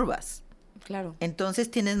masturbas. Claro. Entonces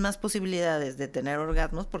tienes más posibilidades de tener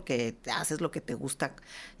orgasmos porque haces lo que te gusta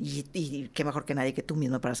y qué mejor que nadie que tú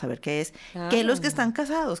mismo para saber qué es, que los que están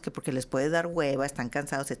casados, que porque les puede dar hueva, están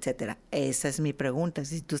cansados, etcétera. Esa es mi pregunta,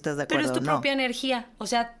 si tú estás de acuerdo o no. Pero es tu propia energía. O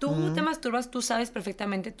sea, tú te masturbas, tú sabes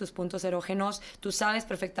perfectamente tus puntos erógenos, tú sabes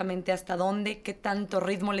perfectamente hasta dónde, qué tanto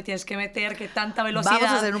ritmo le tienes que meter, qué tanta velocidad. Vamos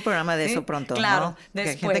a hacer un programa de eso pronto, claro, ¿no? Después. Que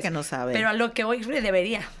hay gente que no sabe. Pero a lo que hoy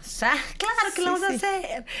debería. O sea, claro que lo vamos a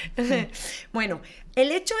hacer. Bueno, el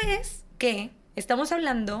hecho es que estamos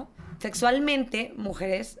hablando sexualmente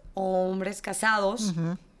mujeres o hombres casados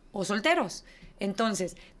o solteros.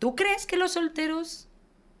 Entonces, ¿tú crees que los solteros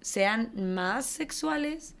sean más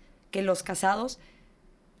sexuales que los casados?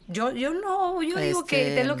 Yo no, yo digo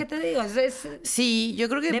que es lo que te digo. Sí, yo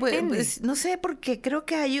creo que pues, no sé, porque creo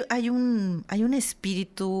que hay un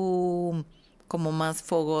espíritu como más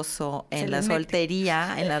fogoso en la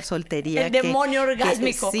soltería, el demonio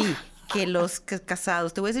orgásmico. Sí, que los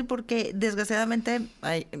casados. Te voy a decir porque desgraciadamente,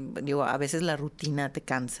 a veces la rutina te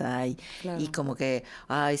cansa y como que,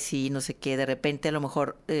 ay, sí, no sé qué, de repente a lo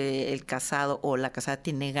mejor el casado o la casada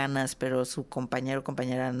tiene ganas, pero su compañero o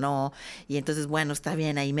compañera no, y entonces, bueno, está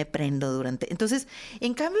bien, ahí me prendo durante. Entonces,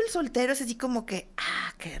 en cambio el soltero es así como que,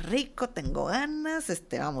 qué rico, tengo ganas,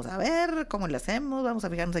 vamos a ver cómo le hacemos, vamos a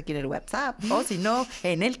fijarnos aquí en el WhatsApp, o si no,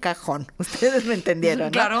 en el cajón. Ustedes me entendieron,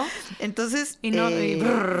 ¿no? Claro. Entonces, y no,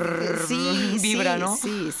 sí, vibra, ¿no?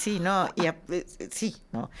 Sí, no. Sí,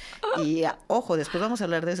 ¿no? Y ojo, después vamos a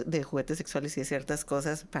hablar de juguetes sexuales y de ciertas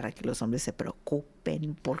cosas para que los hombres se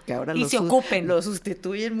preocupen, porque ahora se ocupen. Lo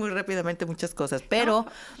sustituyen muy rápidamente muchas cosas.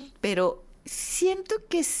 Pero siento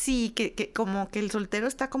que sí, que como que el soltero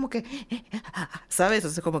está como que, ¿sabes? O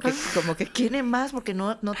sea, como que quiere más porque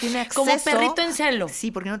no tiene acceso. Como perrito en celo. Sí,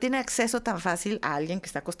 porque no tiene acceso tan fácil a alguien que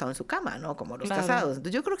está acostado en su cama, ¿no? Como los casados.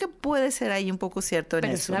 Entonces yo creo que puede ser ahí un poco cierto en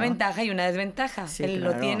eso. Pero es una ventaja y una desventaja. Sí,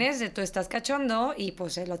 Lo tienes, tú estás cachondo y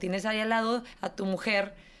pues lo tienes ahí al lado a tu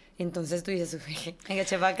mujer. Entonces tú dices, venga,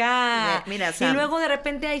 chefa acá. Mira, Sam. Y luego de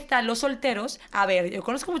repente ahí están los solteros. A ver, yo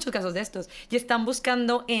conozco muchos casos de estos. Y están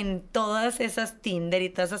buscando en todas esas Tinder y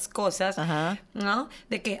todas esas cosas, ¿no?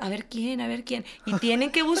 De que, a ver quién. Y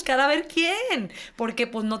tienen que buscar a ver quién. Porque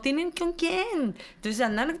pues no tienen con quién. Entonces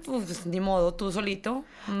andan, pues ni modo, tú solito,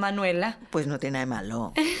 Manuela. Pues no tiene nada de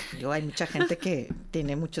malo. Hay mucha gente que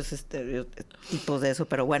tiene muchos estereotipos de eso,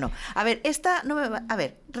 pero bueno. A ver, esta no me va... A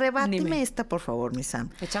ver, rebáteme esta, por favor, mi Sam.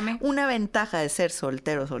 Échame. Una ventaja de ser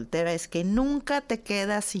soltero o soltera es que nunca te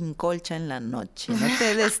quedas sin colcha en la noche. No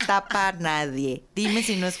te destapa nadie. Dime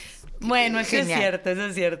si no es... Bueno, eso genial. eso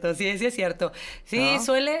es cierto, sí es cierto. Sí, ¿No?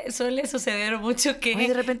 suele suceder mucho que... Oye,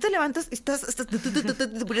 de repente te levantas y estás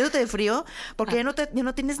muriéndote de frío porque ya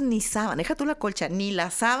no tienes ni sábana. Deja tú la colcha, ni la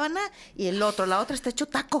sábana y la otra está hecho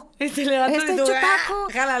taco. Y te levantas Está y tú, hecho taco.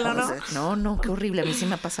 jálalo, ¿no? O sea, no, qué horrible. A mí sí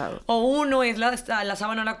me ha pasado. O uno es la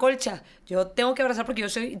sábana o la colcha. Yo tengo que abrazar porque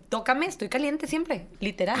tócame, estoy caliente siempre,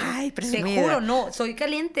 literal. Ay, presumida. Te juro, no, soy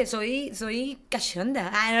caliente, soy cachonda.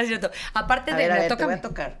 Ah, no es cierto. Aparte de, te tócame. voy a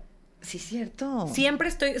tocar. Sí, es cierto. Siempre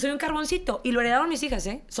soy un carboncito. Y lo heredaron mis hijas,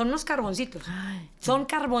 ¿eh? Son unos carboncitos. Ay. Son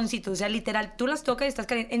carboncitos. O sea, literal, tú las tocas y estás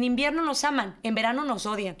caliente. En invierno nos aman, en verano nos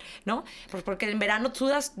odian, ¿no? Pues porque en verano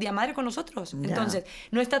sudas de a madre con nosotros. Ya. Entonces,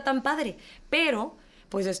 no está tan padre. Pero,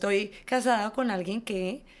 pues estoy casada con alguien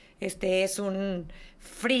que es un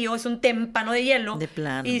frío, es un témpano de hielo. De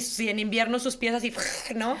plano. Y si en invierno sus pies así,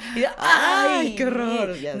 ¿no? Y, ¡Ay, qué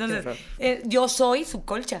horror! Ya, entonces, qué horror. yo soy su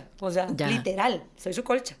colcha. O sea, Ya. literal, soy su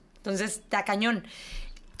colcha. Entonces, está cañón.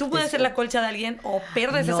 Tú puedes ser la colcha de alguien o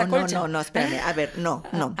pierdes esa colcha. No, espérame. A ver, no.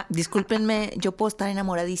 Discúlpenme, yo puedo estar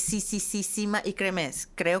enamoradísima y créeme,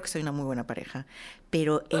 creo que soy una muy buena pareja.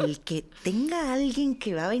 Pero el que tenga alguien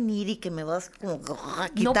que va a venir y que me vas como a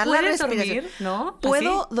quitar ¿No la puedes respiración. dormir, no?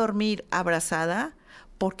 Puedo ¿Así? dormir abrazada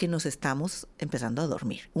porque nos estamos empezando a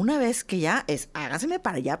dormir. Una vez que ya hágaseme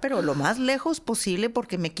para allá, pero lo más lejos posible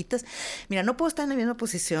porque me quitas... Mira, no puedo estar en la misma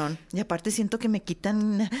posición y aparte siento que me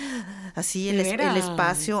quitan así el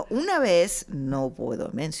espacio. Una vez, no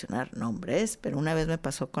puedo mencionar nombres, pero una vez me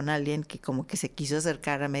pasó con alguien que como que se quiso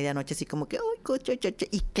acercar a medianoche así como que...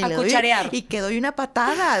 y que A le doy, cucharear. y que doy una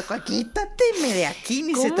patada. Quítateme de aquí,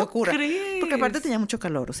 ni se te ¿Cómo ocurra. crees? Porque aparte tenía mucho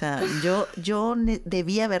calor. O sea, yo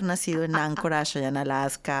debía haber nacido en Anchorage, allá en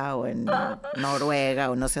Alaska, o en Noruega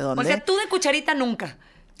o no sé dónde. O sea, tú de cucharita nunca.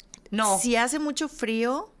 No. Si hace mucho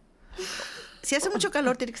frío, si hace mucho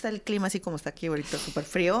calor, tiene que estar el clima así como está aquí ahorita, súper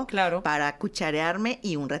frío. Claro. Para cucharearme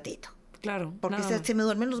y un ratito. Claro. Porque nada se me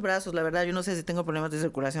duermen los brazos, la verdad. Yo no sé si tengo problemas de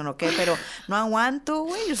circulación o qué, pero no aguanto,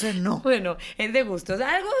 güey. O sea, no. Bueno, es de gustos.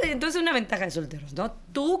 Entonces una ventaja de solteros, ¿no?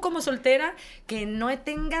 Tú como soltera, que no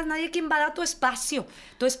tengas nadie que invada tu espacio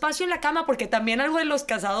en la cama, porque también algo de los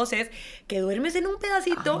casados es que duermes en un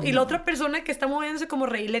pedacito y la otra persona que está moviéndose como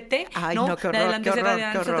reilete, Ay, ¿no? no, qué De horror, adelante qué hacia horror,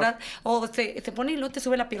 adelante, qué hacia horror. atrás, o se pone y luego te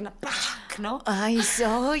sube la pierna, ¡pac! ¿No? Ay,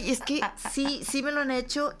 es que sí me lo han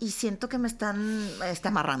hecho y siento que me están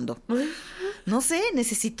amarrando. No sé,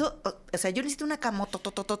 necesito, o sea, yo necesito una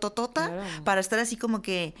camototototota Claro. para estar así como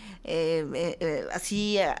que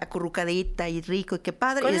así acurrucadita y rico y qué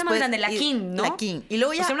padre. ¿Cuál y es la más después- grande? La king, ¿no? La king. Y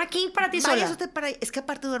luego ya. O sea, una king para ti vaya, sola. es que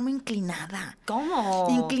aparte duermo inclinada. ¿Cómo?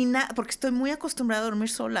 Inclinada, porque estoy muy acostumbrada a dormir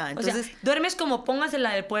sola. O sea, Entonces, duermes como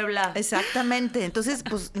póngasela de Puebla. exactamente. Entonces,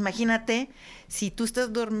 pues imagínate, si tú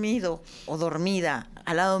estás dormido o dormida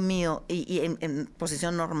al lado mío y en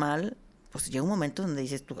posición normal, pues llega un momento donde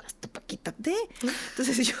dices tú, hasta quítate.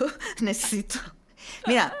 Entonces yo necesito...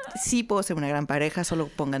 Mira, sí puedo ser una gran pareja, solo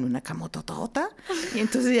pónganme una camototota y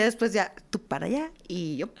entonces ya después ya tú para allá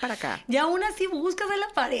y yo para acá. Y aún así buscas a la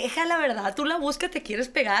pareja, la verdad. Tú la buscas, te quieres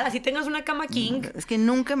pegar, así tengas una cama king. Es que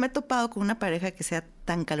nunca me he topado con una pareja que sea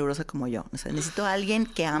tan calurosa como yo. O sea, necesito a alguien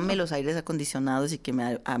que ame los aires acondicionados y que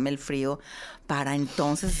me ame el frío para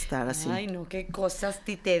entonces estar así. Ay, no, qué cosas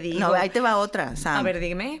te digo. No, ahí te va otra, Sam. A ver,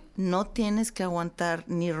 dime. No tienes que aguantar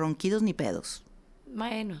ni ronquidos ni pedos.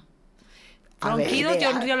 Bueno. A ver, Ronquidos,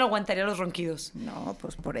 yo vea. no aguantaría los ronquidos. No,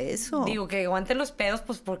 pues por eso. Digo, que aguanten los pedos,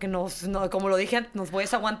 pues porque como lo dije, nos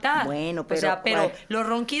puedes aguantar. Bueno, O sea, pero bueno. los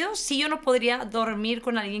ronquidos, sí, yo no podría dormir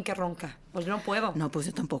con alguien que ronca. Pues yo no puedo. No, pues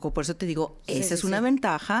yo tampoco. Por eso te digo, Sí, esa sí, es una sí.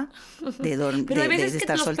 ventaja de Pero hay veces que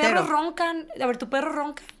estar los soltero. perros roncan. A ver, ¿tu perro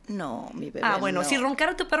ronca? No, mi bebé. Ah, bueno, no. si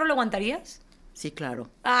roncara tu perro, ¿lo aguantarías? Sí,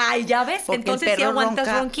 claro. Ay, ya ves. Porque Entonces el sí perro aguantas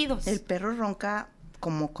ronca- ronquidos. El perro ronca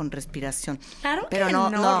como con respiración. Claro pero que no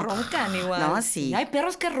roncan igual. No, sí. Hay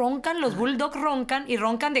perros que roncan, los bulldogs roncan y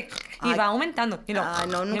roncan y Ay. va aumentando. Y no, Ay,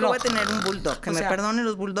 no, y nunca no. voy a tener un bulldog. Que O me sea, perdonen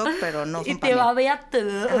los bulldogs, pero no son Y pa' te mí. va a ver a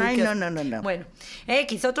todo. Ay, no. Bueno,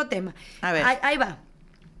 X, otro tema. A ver. Ahí va.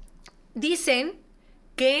 Dicen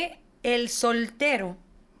que el soltero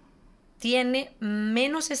tiene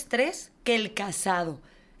menos estrés que el casado.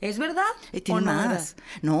 ¿Es verdad? Tiene o no, más. verdad?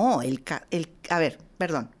 No, a ver,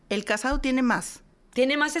 perdón. El casado tiene más.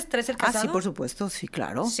 ¿Tiene más estrés el casado? Ah, sí, por supuesto, sí,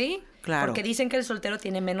 claro. ¿Sí? Claro. Porque dicen que el soltero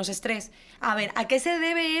tiene menos estrés. A ver, ¿a qué se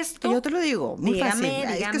debe esto? Yo te lo digo, muy fácil.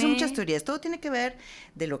 Dígame. Es que son muchas teorías. Todo tiene que ver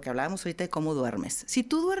de lo que hablábamos ahorita de cómo duermes. Si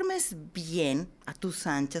tú duermes bien, a tus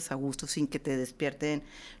anchas, a gusto, sin que te despierten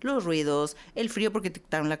los ruidos, el frío porque te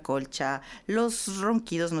quitaron la colcha, los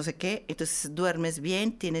ronquidos, no sé qué, entonces duermes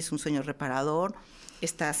bien, tienes un sueño reparador,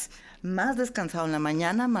 estás más descansado en la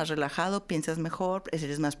mañana, más relajado, piensas mejor,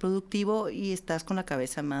 eres más productivo y estás con la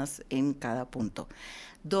cabeza más en cada punto.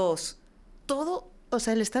 2, todo, o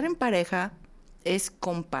sea, el estar en pareja es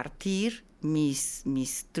compartir mis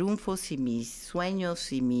triunfos y mis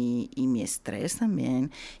sueños y mi estrés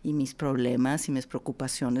también, y mis problemas y mis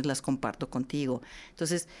preocupaciones las comparto contigo.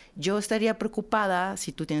 Entonces, yo estaría preocupada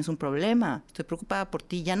si tú tienes un problema, estoy preocupada por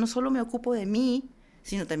ti, ya no solo me ocupo de mí,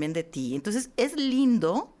 sino también de ti. Entonces, es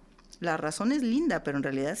lindo. La razón es linda, pero en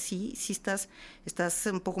realidad sí estás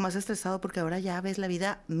un poco más estresado porque ahora ya ves la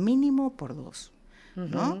vida mínimo por 2,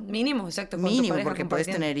 ¿no? Mínimo, exacto. Con tu Mínimo, pareja porque puedes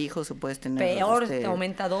tener hijos o puedes tener... Peor, te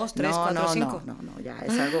aumenta 2, 3, 4, 5. No, ya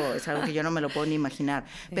es algo que yo no me lo puedo ni imaginar.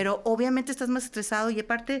 Sí. Pero obviamente estás más estresado y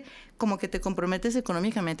aparte como que te comprometes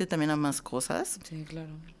económicamente también a más cosas. Sí,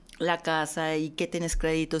 claro. La casa y que tienes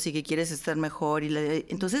créditos y que quieres estar mejor.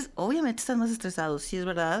 Entonces, obviamente estás más estresado, sí es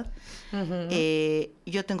verdad.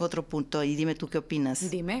 Yo tengo otro punto y dime tú qué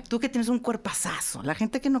opinas. Dime. Tú que tienes un cuerpazazo. La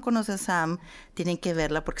gente que no conoce a Sam tienen que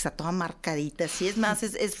verla porque está toda marcadita. Sí, es más,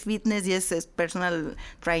 es fitness y es personal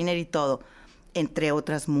trainer y todo. Entre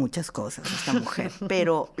otras muchas cosas, esta mujer.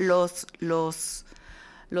 Pero los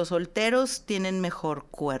solteros tienen mejor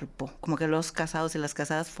cuerpo. Como que los casados y las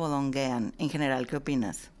casadas fodonguean. En general, ¿qué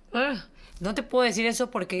opinas? No te puedo decir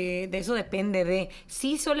eso porque de eso depende de...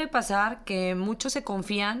 Sí suele pasar que muchos se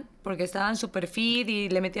confían porque estaban súper fit y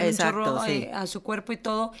le metían un chorro a su cuerpo y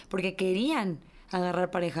todo porque querían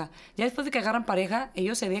agarrar pareja. Ya después de que agarran pareja,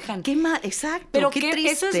 ellos se dejan. Qué mal, exacto. Pero qué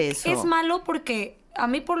triste eso. Es malo porque a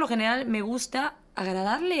mí por lo general me gusta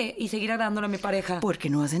agradarle y seguir agradándole a mi pareja. Porque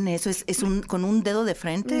no hacen eso, es con un dedo de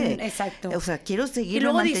frente. Exacto. O sea, quiero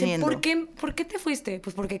seguirlo manteniendo. Y luego dicen, ¿por qué te fuiste?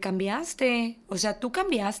 Pues porque cambiaste. O sea, tú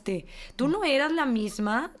cambiaste. Tú no eras la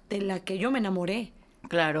misma de la que yo me enamoré.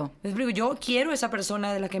 Claro. Les digo, yo quiero esa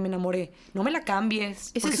persona de la que me enamoré. No me la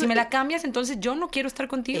cambies. Porque si me la cambias, entonces yo no quiero estar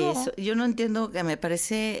contigo. Eso, yo no entiendo, que me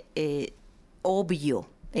parece obvio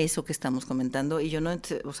eso que estamos comentando, y yo no,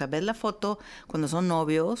 o sea, ves la foto cuando son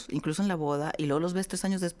novios, incluso en la boda, y luego los ves 3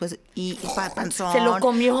 años después y panzón, se lo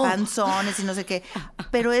comió, panzones y no sé qué,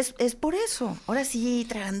 pero es por eso, ahora sí,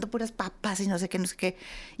 tragando puras papas y no sé qué,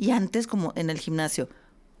 y antes como en el gimnasio,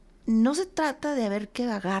 no se trata de a ver qué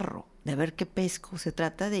agarro, de a ver qué pesco, se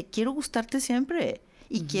trata de quiero gustarte siempre.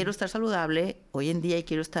 Y quiero estar saludable hoy en día y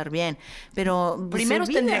quiero estar bien. Pero primero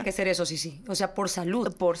tendría que ser eso, sí. O sea, por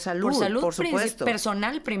salud. Por salud, por supuesto.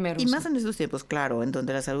 Personal primero. Y más en estos tiempos, claro, en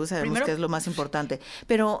donde la salud sabemos que es lo más importante.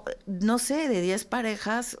 Pero, no sé, de 10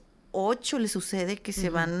 parejas, 8 les sucede que se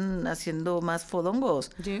van haciendo más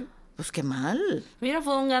fodongos. Sí. Pues qué mal. Mira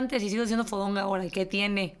fodonga antes y sigo siendo fodonga ahora. ¿Qué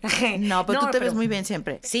tiene? No, pero tú te ves muy bien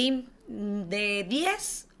siempre. Sí, de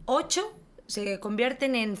 10, 8... se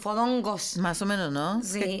convierten en fodongos. Más o menos, ¿no?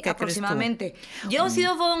 Sí, aproximadamente. Yo he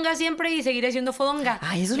sido fodonga siempre y seguiré siendo fodonga.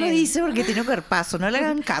 Ay, eso lo dice porque tiene cuerpazo, no le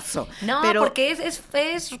hagan caso. No, pero porque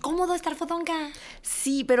es cómodo estar fodonga.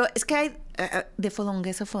 Sí, pero es que hay de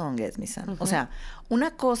fodongués a fodongués, mi Sam. O sea,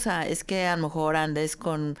 una cosa es que a lo mejor andes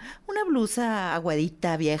con una blusa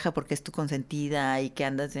aguadita, vieja, porque es tu consentida y que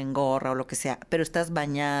andas en gorra o lo que sea, pero estás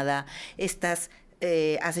bañada,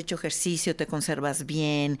 has hecho ejercicio, te conservas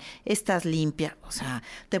bien, estás limpia, o sea,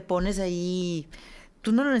 te pones ahí,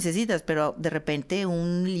 tú no lo necesitas, pero de repente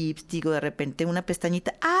un lipstick o de repente una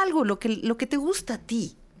pestañita, algo, lo que te gusta a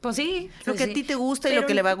ti. Pues sí. Lo que a ti te gusta y lo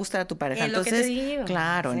que le va a gustar a tu pareja. Entonces, lo que te digo.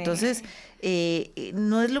 Claro, sí. Entonces,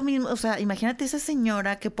 no es lo mismo, o sea, imagínate esa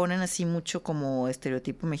señora que ponen así mucho como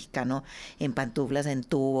estereotipo mexicano, en pantuflas, en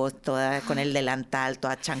tubos, toda con el delantal,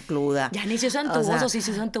 toda chancluda. Ya ni se usan tubos, o sí se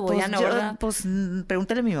usan tubos, pues ya no, ¿verdad? Pues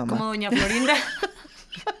pregúntale a mi mamá. Como doña Florinda.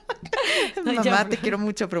 Mamá, te quiero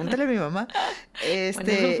mucho, pregúntale a mi mamá.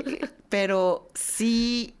 Pero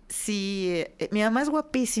sí, mi mamá es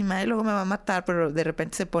guapísima y luego me va a matar, pero de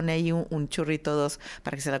repente se pone ahí un churrito 2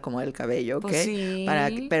 para que se le acomode el cabello, ¿ok? Pues sí.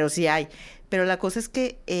 Pero sí hay. Pero la cosa es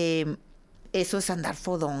que eso es andar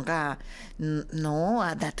fodonga. No,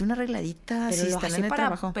 date una arregladita pero si están en el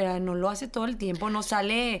trabajo. Pero no lo hace todo el tiempo, no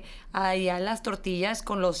sale allá las tortillas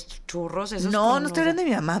con los churros. Esos no estoy hablando de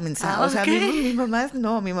mi mamá, mensaje. O sea,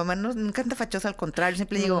 mi mamá nunca anda fachosa, al contrario.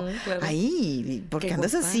 Siempre le digo, claro. Ay, ¿por qué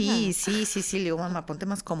andas así? Sí, le digo, mamá, ponte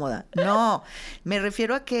más cómoda. No, me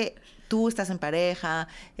refiero a que tú estás en pareja,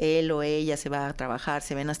 él o ella se va a trabajar,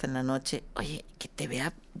 se ven hasta en la noche. Oye, que te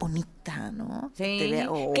vea bonita, ¿no? Sí, te vea,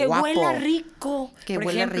 que guapo. huela rico. Que por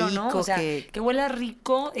huela ejemplo, rico. ¿no? O sea, que huela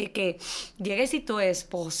rico, que llegues y tu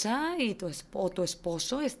esposa y tu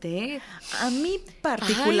esposo esté... A mí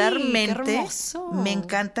particularmente Ay, qué hermoso. me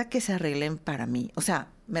encanta que se arreglen para mí. O sea,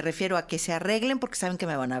 me refiero a que se arreglen porque saben que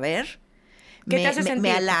me van a ver. ¿Qué te hace sentir?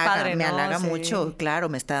 Me halaga, Padre, me ¿no? halaga Sí. mucho, claro,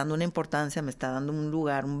 me está dando una importancia, me está dando un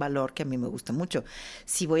lugar, un valor que a mí me gusta mucho.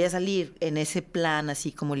 Si voy a salir en ese plan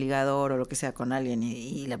así como ligador o lo que sea con alguien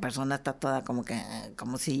y la persona está toda como que,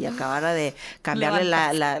 como si acabara de cambiarle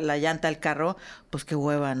la llanta al carro, pues qué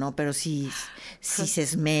hueva, ¿no? Pero si se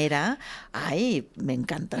esmera, ay, me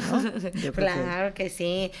encanta, ¿no? Claro que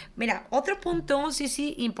sí. Mira, otro punto,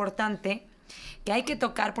 sí, importante, que hay que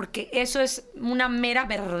tocar porque eso es una mera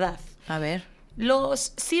verdad. A ver.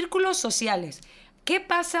 Los círculos sociales. ¿Qué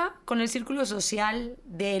pasa con el círculo social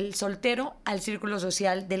del soltero al círculo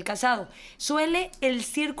social del casado? Suele el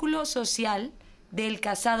círculo social del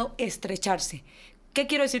casado estrecharse. ¿Qué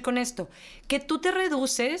quiero decir con esto? Que tú te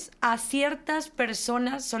reduces a ciertas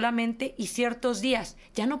personas solamente y ciertos días.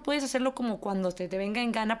 Ya no puedes hacerlo como cuando te venga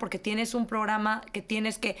en gana porque tienes un programa que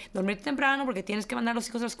tienes que dormir temprano, porque tienes que mandar a los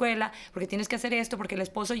hijos a la escuela, porque tienes que hacer esto, porque el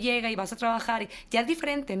esposo llega y vas a trabajar. Ya es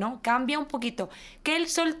diferente, ¿no? Cambia un poquito. Que el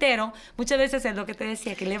soltero, muchas veces es lo que te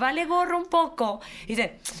decía, que le vale gorro un poco. Y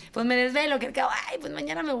dice, pues me desvelo, que ay, pues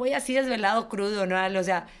mañana me voy así desvelado, crudo, ¿no? O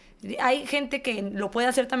sea... Hay gente que lo puede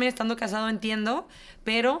hacer también estando casado, entiendo,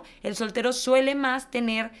 pero el soltero suele más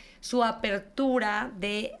tener su apertura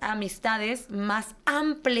de amistades más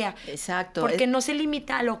amplia. Exacto. Porque no se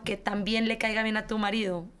limita a lo que también le caiga bien a tu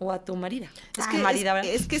marido o a tu marida.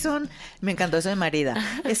 Es que son, me encantó eso de marida,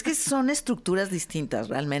 es que son estructuras distintas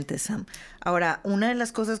realmente, Sam. Ahora, una de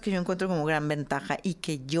las cosas que yo encuentro como gran ventaja y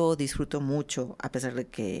que yo disfruto mucho, a pesar de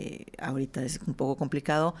que ahorita es un poco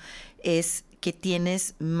complicado, es que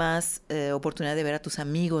tienes más oportunidad de ver a tus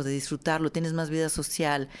amigos, de disfrutarlo, tienes más vida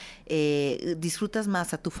social, disfrutas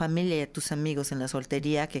más a tu familia y a tus amigos en la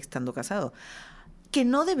soltería que estando casado. Que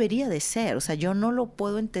no debería de ser, o sea, yo no lo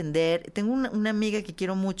puedo entender. Tengo una amiga que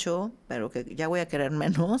quiero mucho, pero que ya voy a querer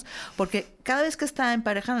menos, porque cada vez que está en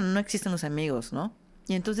pareja no existen los amigos, ¿no?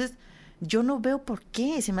 Y entonces... yo no veo por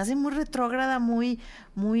qué, se me hace muy retrógrada, no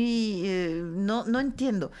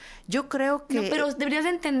entiendo. Yo creo que... No, pero deberías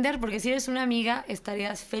de entender, porque si eres una amiga,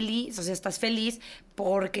 estarías feliz, o sea, estás feliz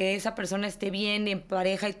porque esa persona esté bien, en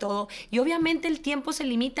pareja y todo. Y obviamente el tiempo se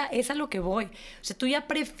limita, es a lo que voy. O sea, tú ya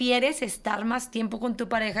prefieres estar más tiempo con tu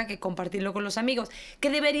pareja que compartirlo con los amigos,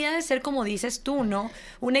 que debería de ser, como dices tú, ¿no?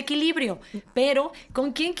 Un equilibrio. Pero,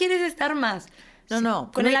 ¿con quién quieres estar más?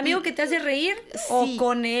 No. ¿Con el amigo que te hace reír o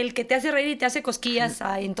con el que te hace reír y te hace cosquillas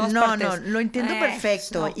en todas partes? No, lo entiendo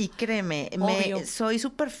perfecto. No. Y créeme, soy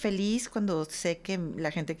súper feliz cuando sé que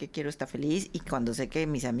la gente que quiero está feliz y cuando sé que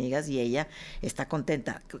mis amigas y ella está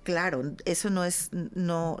contenta. Claro, eso no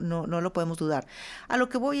lo podemos dudar. A lo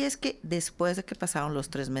que voy es que después de que pasaron los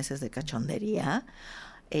 3 meses de cachondería...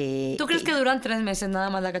 ¿Tú crees que duran 3 meses nada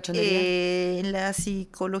más la cachondería? En la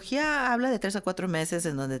psicología habla de 3 a 4 meses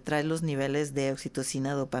en donde trae los niveles de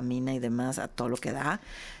oxitocina, dopamina y demás a todo lo que da,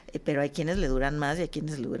 pero hay quienes le duran más y hay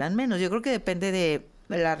quienes le duran menos. Yo creo que depende de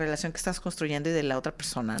la relación que estás construyendo y de la otra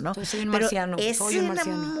persona, ¿no? Yo soy un marciano. Ese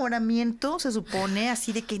enamoramiento se supone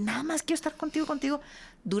así de que nada más quiero estar contigo,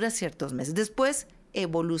 dura ciertos meses. Después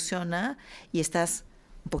evoluciona y estás...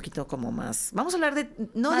 un poquito como más... Vamos a hablar de...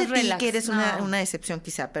 No más de relax, ti, que eres una excepción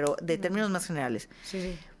quizá, pero de términos más generales.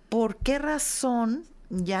 Sí. ¿Por qué razón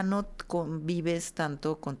ya no convives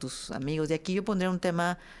tanto con tus amigos? Y aquí yo pondría un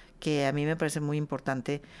tema que a mí me parece muy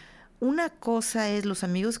importante. Una cosa es los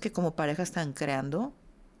amigos que como pareja están creando,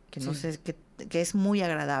 que no sé, que es muy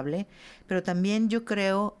agradable, pero también yo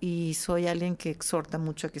creo, y soy alguien que exhorta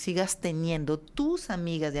mucho a que sigas teniendo tus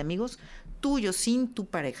amigas y amigos tuyos sin tu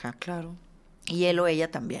pareja. Claro. Y él o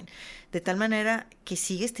ella también. De tal manera que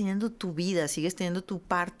sigues teniendo tu vida, sigues teniendo tu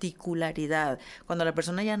particularidad. Cuando la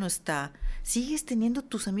persona ya no está, sigues teniendo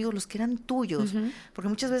tus amigos, los que eran tuyos. Uh-huh. Porque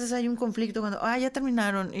muchas veces hay un conflicto cuando, ya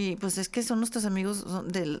terminaron, y pues es que son nuestros amigos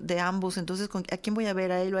de ambos, entonces ¿a quién voy a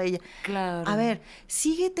ver? ¿A él o a ella? Claro. A ver,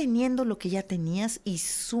 sigue teniendo lo que ya tenías y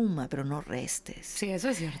suma, pero no restes. Sí, eso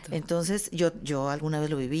es cierto. Entonces, yo alguna vez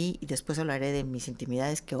lo viví y después hablaré de mis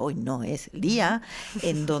intimidades, que hoy no es el día,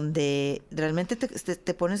 en donde realmente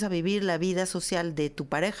te pones a vivir la vida social de tu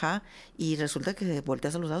pareja y resulta que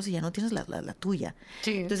volteas a los lados y ya no tienes la tuya.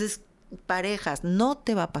 Sí. Entonces, parejas, no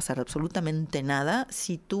te va a pasar absolutamente nada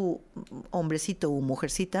si tu hombrecito o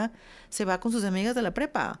mujercita se va con sus amigas de la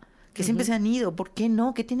prepa, que siempre se han ido. ¿Por qué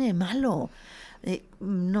no? ¿Qué tiene de malo?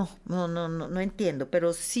 No entiendo,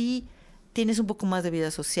 pero sí tienes un poco más de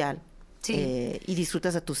vida social. Sí. Y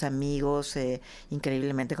disfrutas a tus amigos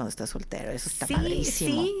increíblemente cuando estás soltero. Eso está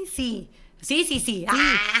padrísimo. Sí.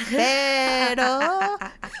 Pero,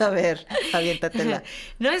 a ver, aviéntatela.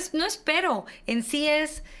 No es pero. En sí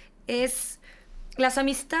es las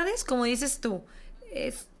amistades, como dices tú,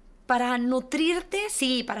 es para nutrirte,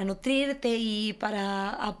 sí, para nutrirte y para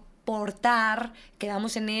aportar.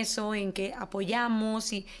 Quedamos en eso, en que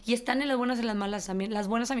apoyamos y están en las buenas y las malas también. Las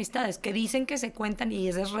buenas amistades que dicen que se cuentan, y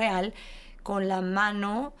eso es real, con la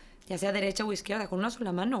mano, ya sea derecha o izquierda, con una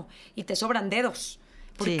sola mano, y te sobran dedos.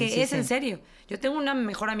 Porque en serio. Yo tengo una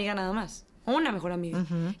mejor amiga nada más. Una mejor amiga.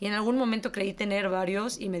 Uh-huh. Y en algún momento creí tener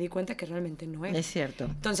varios y me di cuenta que realmente no es. Es cierto.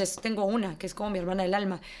 Entonces tengo una que es como mi hermana del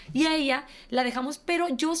alma. Y a ella la dejamos, pero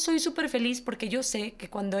yo soy súper feliz porque yo sé que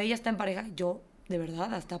cuando ella está en pareja, yo de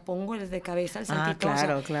verdad hasta pongo desde cabeza el santito.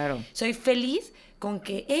 Claro, claro. Soy feliz con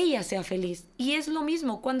que ella sea feliz. Y es lo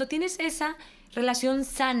mismo. Cuando tienes esa relación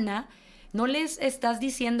sana, no les estás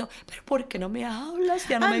diciendo, pero ¿por qué no me hablas?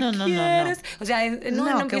 Ya no me quieres. No. O sea,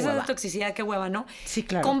 no empiezas la toxicidad, qué hueva, ¿no? Sí,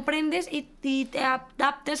 claro. Comprendes y te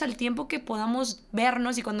adaptes al tiempo que podamos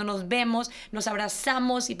vernos, y cuando nos vemos, nos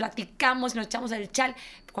abrazamos y platicamos y nos echamos el chal.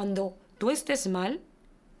 Cuando tú estés mal,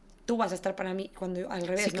 tú vas a estar para mí, cuando al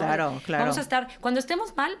revés, sí, ¿no? Claro. Vamos a estar, cuando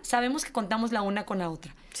estemos mal, sabemos que contamos la una con la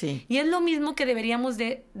otra. Sí. Y es lo mismo que deberíamos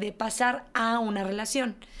de pasar a una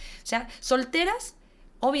relación. O sea, solteras,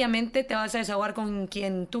 obviamente te vas a desahogar con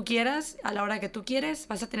quien tú quieras, a la hora que tú quieres,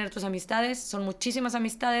 vas a tener tus amistades, son muchísimas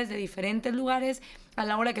amistades de diferentes lugares, a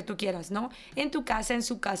la hora que tú quieras, ¿no? En tu casa, en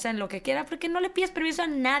su casa, en lo que quiera, porque no le pides permiso a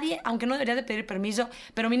nadie, aunque no deberías de pedir permiso,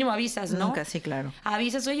 pero mínimo avisas, ¿no? Nunca, sí, claro.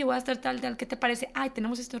 Avisas, oye, voy a estar tal, ¿qué te parece? Ay,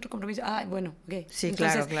 tenemos este otro compromiso. Ay, bueno, ok. Sí,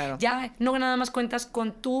 entonces, claro. Ya no nada más cuentas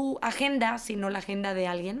con tu agenda, sino la agenda de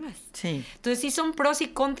alguien más. Sí. Entonces, sí son pros y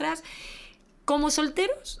contras. Como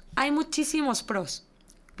solteros, hay muchísimos pros,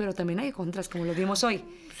 pero también hay contras, como lo vimos hoy.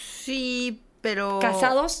 Sí, pero...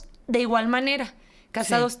 Casados, de igual manera.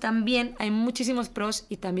 Casados también hay muchísimos pros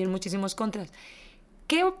y también muchísimos contras.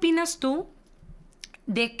 ¿Qué opinas tú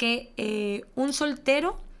de que un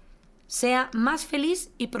soltero sea más feliz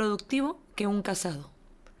y productivo que un casado?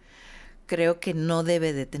 Creo que no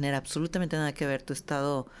debe de tener absolutamente nada que ver tu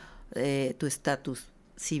estatus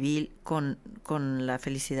civil con la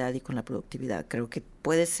felicidad y con la productividad. Creo que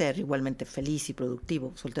puedes ser igualmente feliz y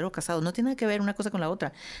productivo, soltero o casado. No tiene nada que ver una cosa con la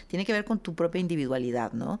otra. Tiene que ver con tu propia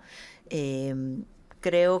individualidad, ¿no?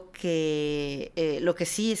 Creo que lo que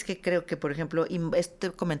sí es que creo que, por ejemplo, este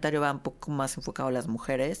comentario va un poco más enfocado a las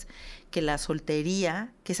mujeres, que la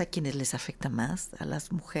soltería, que es a quienes les afecta más, a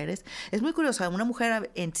las mujeres. Es muy curioso, una mujer a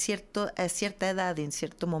cierta edad, en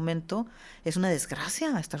cierto momento, es una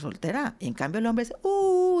desgracia estar soltera. Y en cambio el hombre es,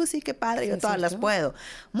 sí, qué padre, yo todas las puedo.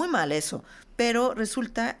 Muy mal eso. Pero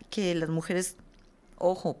resulta que las mujeres...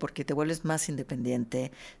 Ojo, porque te vuelves más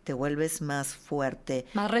independiente, te vuelves más fuerte,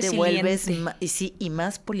 más resiliente. Te vuelves y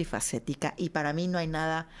más polifacética. Y para mí no hay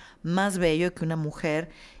nada más bello que una mujer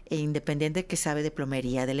independiente que sabe de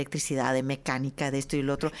plomería, de electricidad, de mecánica, de esto y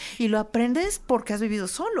lo otro. Y lo aprendes porque has vivido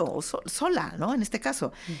solo o sola, ¿no? En este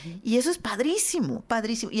caso. Uh-huh. Y eso es padrísimo,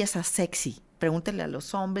 padrísimo. Y hasta sexy. Pregúntale a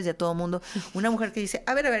los hombres y a todo mundo. Una mujer que dice,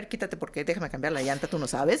 a ver, quítate porque déjame cambiar la llanta, tú no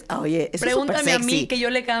sabes. Oye, eso pregúntame es súper sexy. A mí que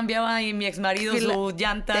yo le cambiaba a mi exmarido sus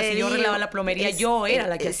llantas y yo arreglaba la plomería. Yo era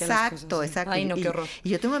la que hacía las cosas. Exacto. Ay, no, qué horror.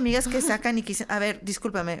 Y yo tengo amigas que sacan y que dicen, a ver,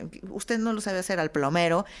 discúlpame, usted no lo sabe hacer al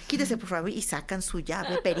plomero, quítese por favor, y sacan su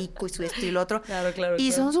llave, perico y su esto y lo otro. Claro.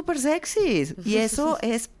 Y son súper sexys. Y eso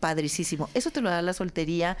es padricísimo. Eso te lo da la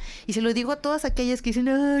soltería. Y se lo digo a todas aquellas que dicen,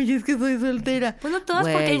 ay, es que soy soltera. Pues no todas,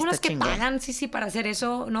 porque hay algunas que pagan, sí, para hacer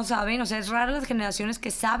eso. No saben, o sea, es raro las generaciones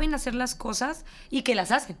que saben hacer las cosas y que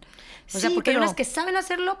las hacen. O sea, porque hay unas que saben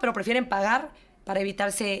hacerlo, pero prefieren pagar para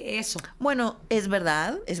evitarse eso. Bueno, es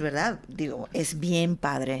verdad. Digo, es bien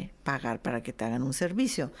padre pagar para que te hagan un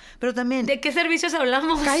servicio, pero también... ¿De qué servicios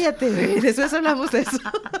hablamos? Cállate, de eso hablamos de eso.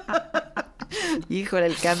 Híjole,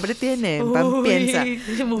 el que hambre tiene, pan piensa.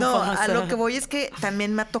 No, a lo que voy es que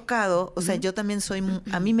también me ha tocado, o sea, yo también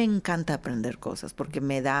a mí me encanta aprender cosas porque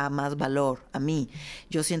me da más valor a mí.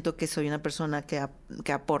 Yo siento que soy una persona que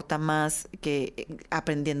aporta más, que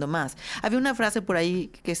aprendiendo más. Había una frase por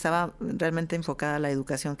ahí que estaba realmente enfocada a la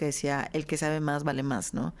educación que decía, el que sabe más vale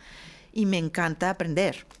más, ¿no? Y me encanta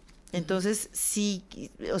aprender. Entonces, sí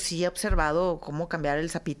he observado cómo cambiar el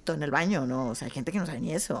sapito en el baño, ¿no? O sea, hay gente que no sabe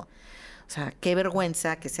ni eso. O sea, qué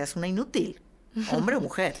vergüenza que seas una inútil, hombre o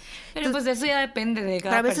mujer. Pero entonces, pues eso ya depende de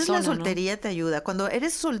cada persona, a veces la ¿no? soltería te ayuda. Cuando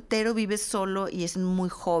eres soltero, vives solo y es muy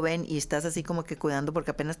joven y estás así como que cuidando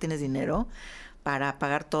porque apenas tienes dinero, para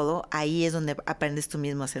pagar todo, ahí es donde aprendes tú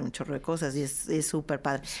mismo a hacer un chorro de cosas y es súper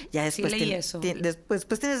padre. Ya después, sí, leí eso.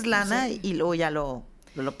 Después tienes lana y luego ya lo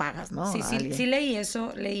pagas, ¿no? Sí, leí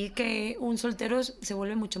eso. Leí que un soltero se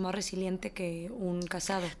vuelve mucho más resiliente que un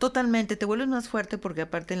casado. Totalmente, te vuelves más fuerte porque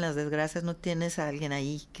aparte en las desgracias no tienes a alguien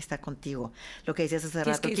ahí que está contigo. Lo que decías hace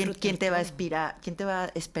rato, ¿quién te va a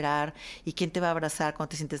esperar y quién te va a abrazar cuando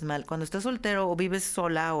te sientes mal? Cuando estás soltero o vives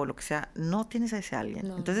sola o lo que sea, no tienes a ese alguien.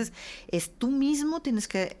 No. Entonces, tú mismo tienes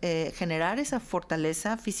que generar esa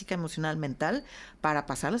fortaleza física, emocional, mental para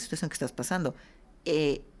pasar la situación que estás pasando.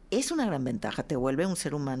 Es una gran ventaja, te vuelve un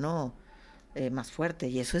ser humano más fuerte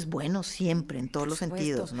y eso es bueno siempre, en todos los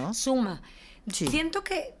sentidos, ¿no? Suma. Sí. Siento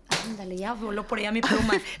que... Ándale, ya voló por allá mi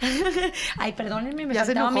pluma. Ay, perdónenme, me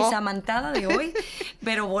faltaba mi samantada de hoy,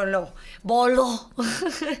 pero voló.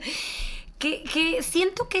 que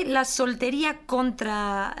siento que la soltería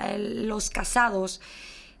contra los casados,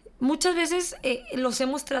 muchas veces los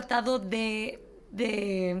hemos tratado de,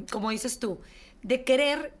 como dices tú, de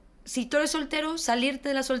querer... Si tú eres soltero, salirte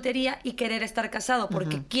de la soltería y querer estar casado,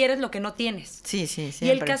 porque quieres lo que no tienes. Sí, siempre.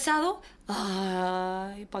 Y el casado,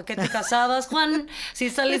 ay, ¿para qué te casabas, Juan?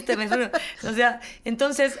 Si saliste mejor. O sea,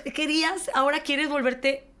 entonces, ahora quieres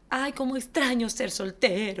volverte, ay, cómo extraño ser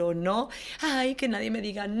soltero, ¿no? Ay, que nadie me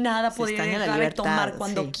diga nada, podría dejar de tomar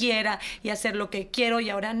cuando quiera y hacer lo que quiero,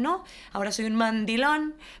 y ahora no. Ahora soy un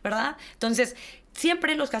mandilón, ¿verdad? Entonces,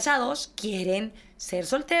 siempre los casados quieren ser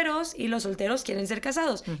solteros y los solteros quieren ser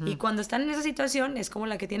casados. Y cuando están en esa situación, es como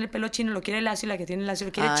la que tiene el pelo chino lo quiere lacio y la que tiene el lacio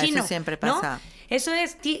lo quiere chino. Eso siempre pasa. ¿No? Eso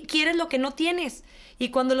es, quieres lo que no tienes. Y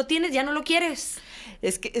cuando lo tienes, ya no lo quieres.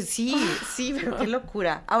 Es que sí, pero qué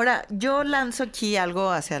locura. Ahora, yo lanzo aquí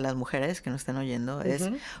algo hacia las mujeres que nos están oyendo. Es,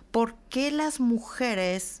 ¿por qué las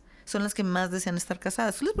mujeres son las que más desean estar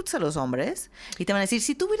casadas? Tú les preguntas a los hombres y te van a decir,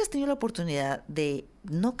 si tú hubieras tenido la oportunidad de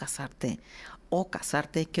no casarte o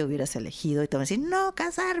casarte, ¿qué hubieras elegido? Y te van a decir, no,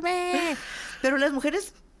 casarme. Pero las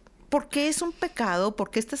mujeres, ¿por qué es un pecado? ¿Por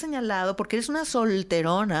qué está señalado? ¿Por qué eres una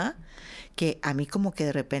solterona? Que a mí como que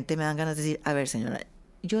de repente me dan ganas de decir, a ver, señora,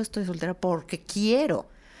 yo estoy soltera porque quiero.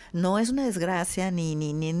 No es una desgracia, ni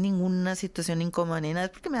ninguna situación incómoda, ni nada.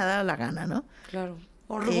 Es porque me ha dado la gana, ¿no? Claro.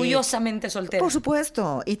 Orgullosamente soltera. Por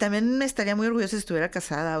supuesto. Y también me estaría muy orgullosa si estuviera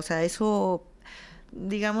casada. O sea, eso...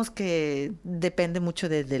 digamos que depende mucho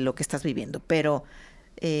de lo que estás viviendo, pero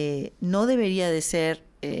no debería de ser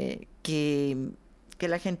que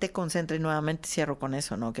la gente concentre, y nuevamente cierro con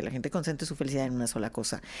eso, ¿no? Que la gente concentre su felicidad en una sola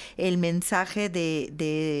cosa. El mensaje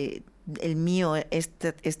el mío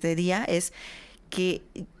este día es que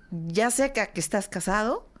ya sea que estás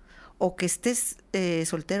casado o que estés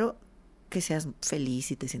soltero, que seas feliz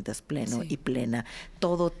y te sientas pleno y plena.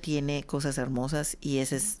 Todo tiene cosas hermosas y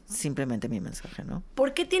ese es simplemente mi mensaje, ¿no?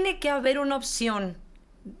 ¿Por qué tiene que haber una opción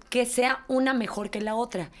que sea una mejor que la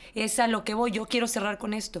otra? Es a lo que voy. Yo quiero cerrar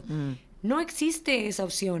con esto. No existe esa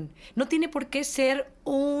opción. No tiene por qué ser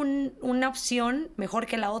una opción mejor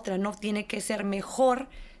que la otra. No tiene que ser mejor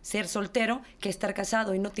ser soltero que estar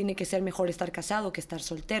casado, y no tiene que ser mejor estar casado que estar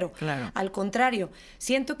soltero. Claro. Al contrario,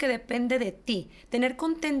 siento que depende de ti. Tener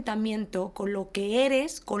contentamiento con lo que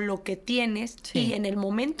eres, con lo que tienes y en el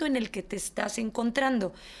momento en el que te estás encontrando.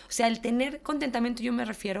 O sea, el tener contentamiento, yo me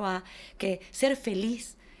refiero a que ser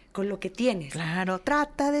feliz con lo que tienes. Claro,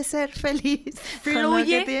 trata de ser feliz.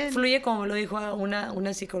 Fluye como lo dijo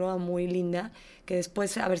una psicóloga muy linda, que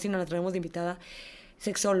después, a ver si nos la traemos de invitada,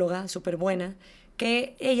 sexóloga, súper buena,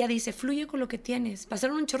 que ella dice, fluye con lo que tienes.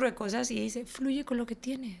 Pasaron un chorro de cosas y ella dice, fluye con lo que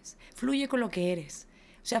tienes, fluye con lo que eres.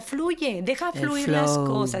 O sea, fluye, deja fluir las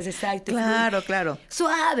cosas, exacto. Claro, fluye. Claro.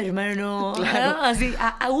 Suave, hermano. Claro. ¿No? Así,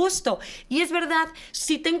 a gusto. Y es verdad,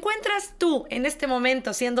 si te encuentras tú en este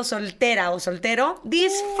momento siendo soltera o soltero,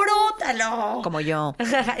 disfrútalo. Como yo.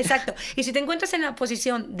 Exacto. Y si te encuentras en la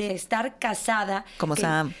posición de estar casada. Como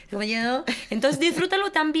Sam. Como yo. Entonces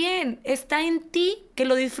disfrútalo también. Está en ti que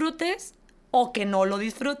lo disfrutes o que no lo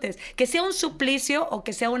disfrutes, que sea un suplicio o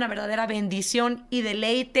que sea una verdadera bendición y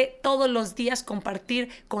deleite todos los días compartir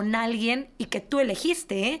con alguien y que tú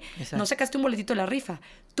elegiste, ¿eh? No sacaste un boletito de la rifa,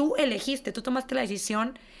 tú elegiste, tú tomaste la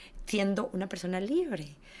decisión siendo una persona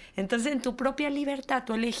libre. Entonces, en tu propia libertad,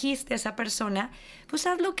 tú elegiste a esa persona, pues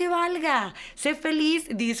haz lo que valga, sé feliz,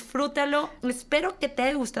 disfrútalo. Espero que te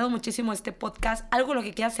haya gustado muchísimo este podcast. ¿Algo lo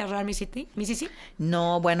que quieras cerrar, mi Sisi?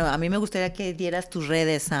 No, bueno, a mí me gustaría que dieras tus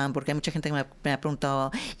redes, Sam, porque hay mucha gente que me ha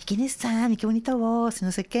preguntado, ¿y quién es Sam? ¿Y qué bonita voz? Y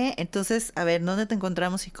no sé qué. Entonces, a ver, ¿dónde te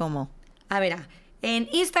encontramos y cómo? A ver, en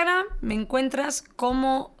Instagram me encuentras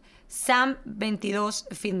como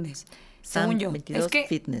Sam22 Fitness. según yo. 22 es que,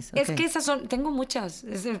 Fitness. Es ok. que esas son, tengo muchas.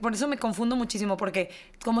 Por eso me confundo muchísimo, porque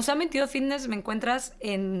como Sam 22 Fitness me encuentras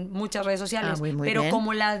en muchas redes sociales. Muy pero bien.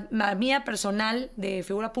 como la mía personal de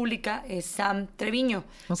figura pública es Sam Treviño.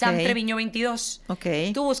 Ok. Sam Treviño 22. Ok.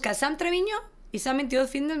 Tú buscas Sam Treviño y Sam 22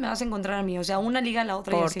 Fitness, me vas a encontrar a mí. O sea, una liga a la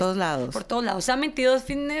otra. y Por así todos es. lados. Por todos lados. Sam 22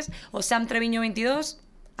 Fitness o Sam Treviño 22.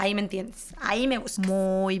 Ahí me entiendes. Ahí me buscas.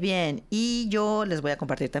 Muy bien. Y yo les voy a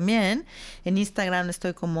compartir también. En Instagram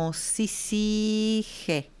estoy como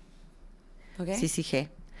CCG. ¿Ok? CCG.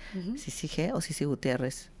 CCG o Cici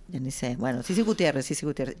Gutiérrez. Ya ni sé. Bueno, Cici Gutiérrez, Cici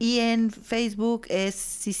Gutiérrez. Y en Facebook es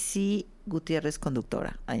Cici Gutiérrez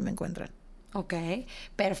Conductora. Ahí me encuentran. Ok,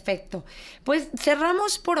 perfecto. Pues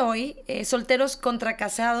cerramos por hoy, Solteros contra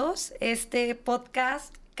Casados, este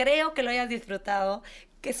podcast. Creo que lo hayas disfrutado,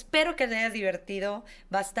 que espero que te hayas divertido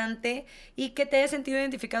bastante y que te hayas sentido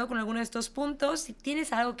identificado con alguno de estos puntos. Si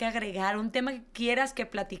tienes algo que agregar, un tema que quieras que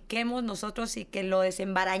platiquemos nosotros y que lo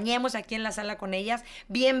desembarañemos aquí en la sala con ellas,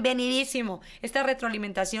 bienvenidísimo. Esta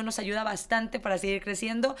retroalimentación nos ayuda bastante para seguir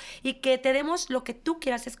creciendo y que te demos lo que tú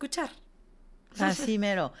quieras escuchar. Así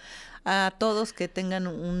mero. A todos que tengan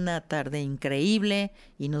una tarde increíble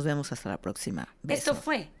y nos vemos hasta la próxima. Besos. Esto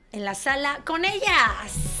fue En la Sala con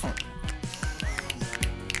Ellas.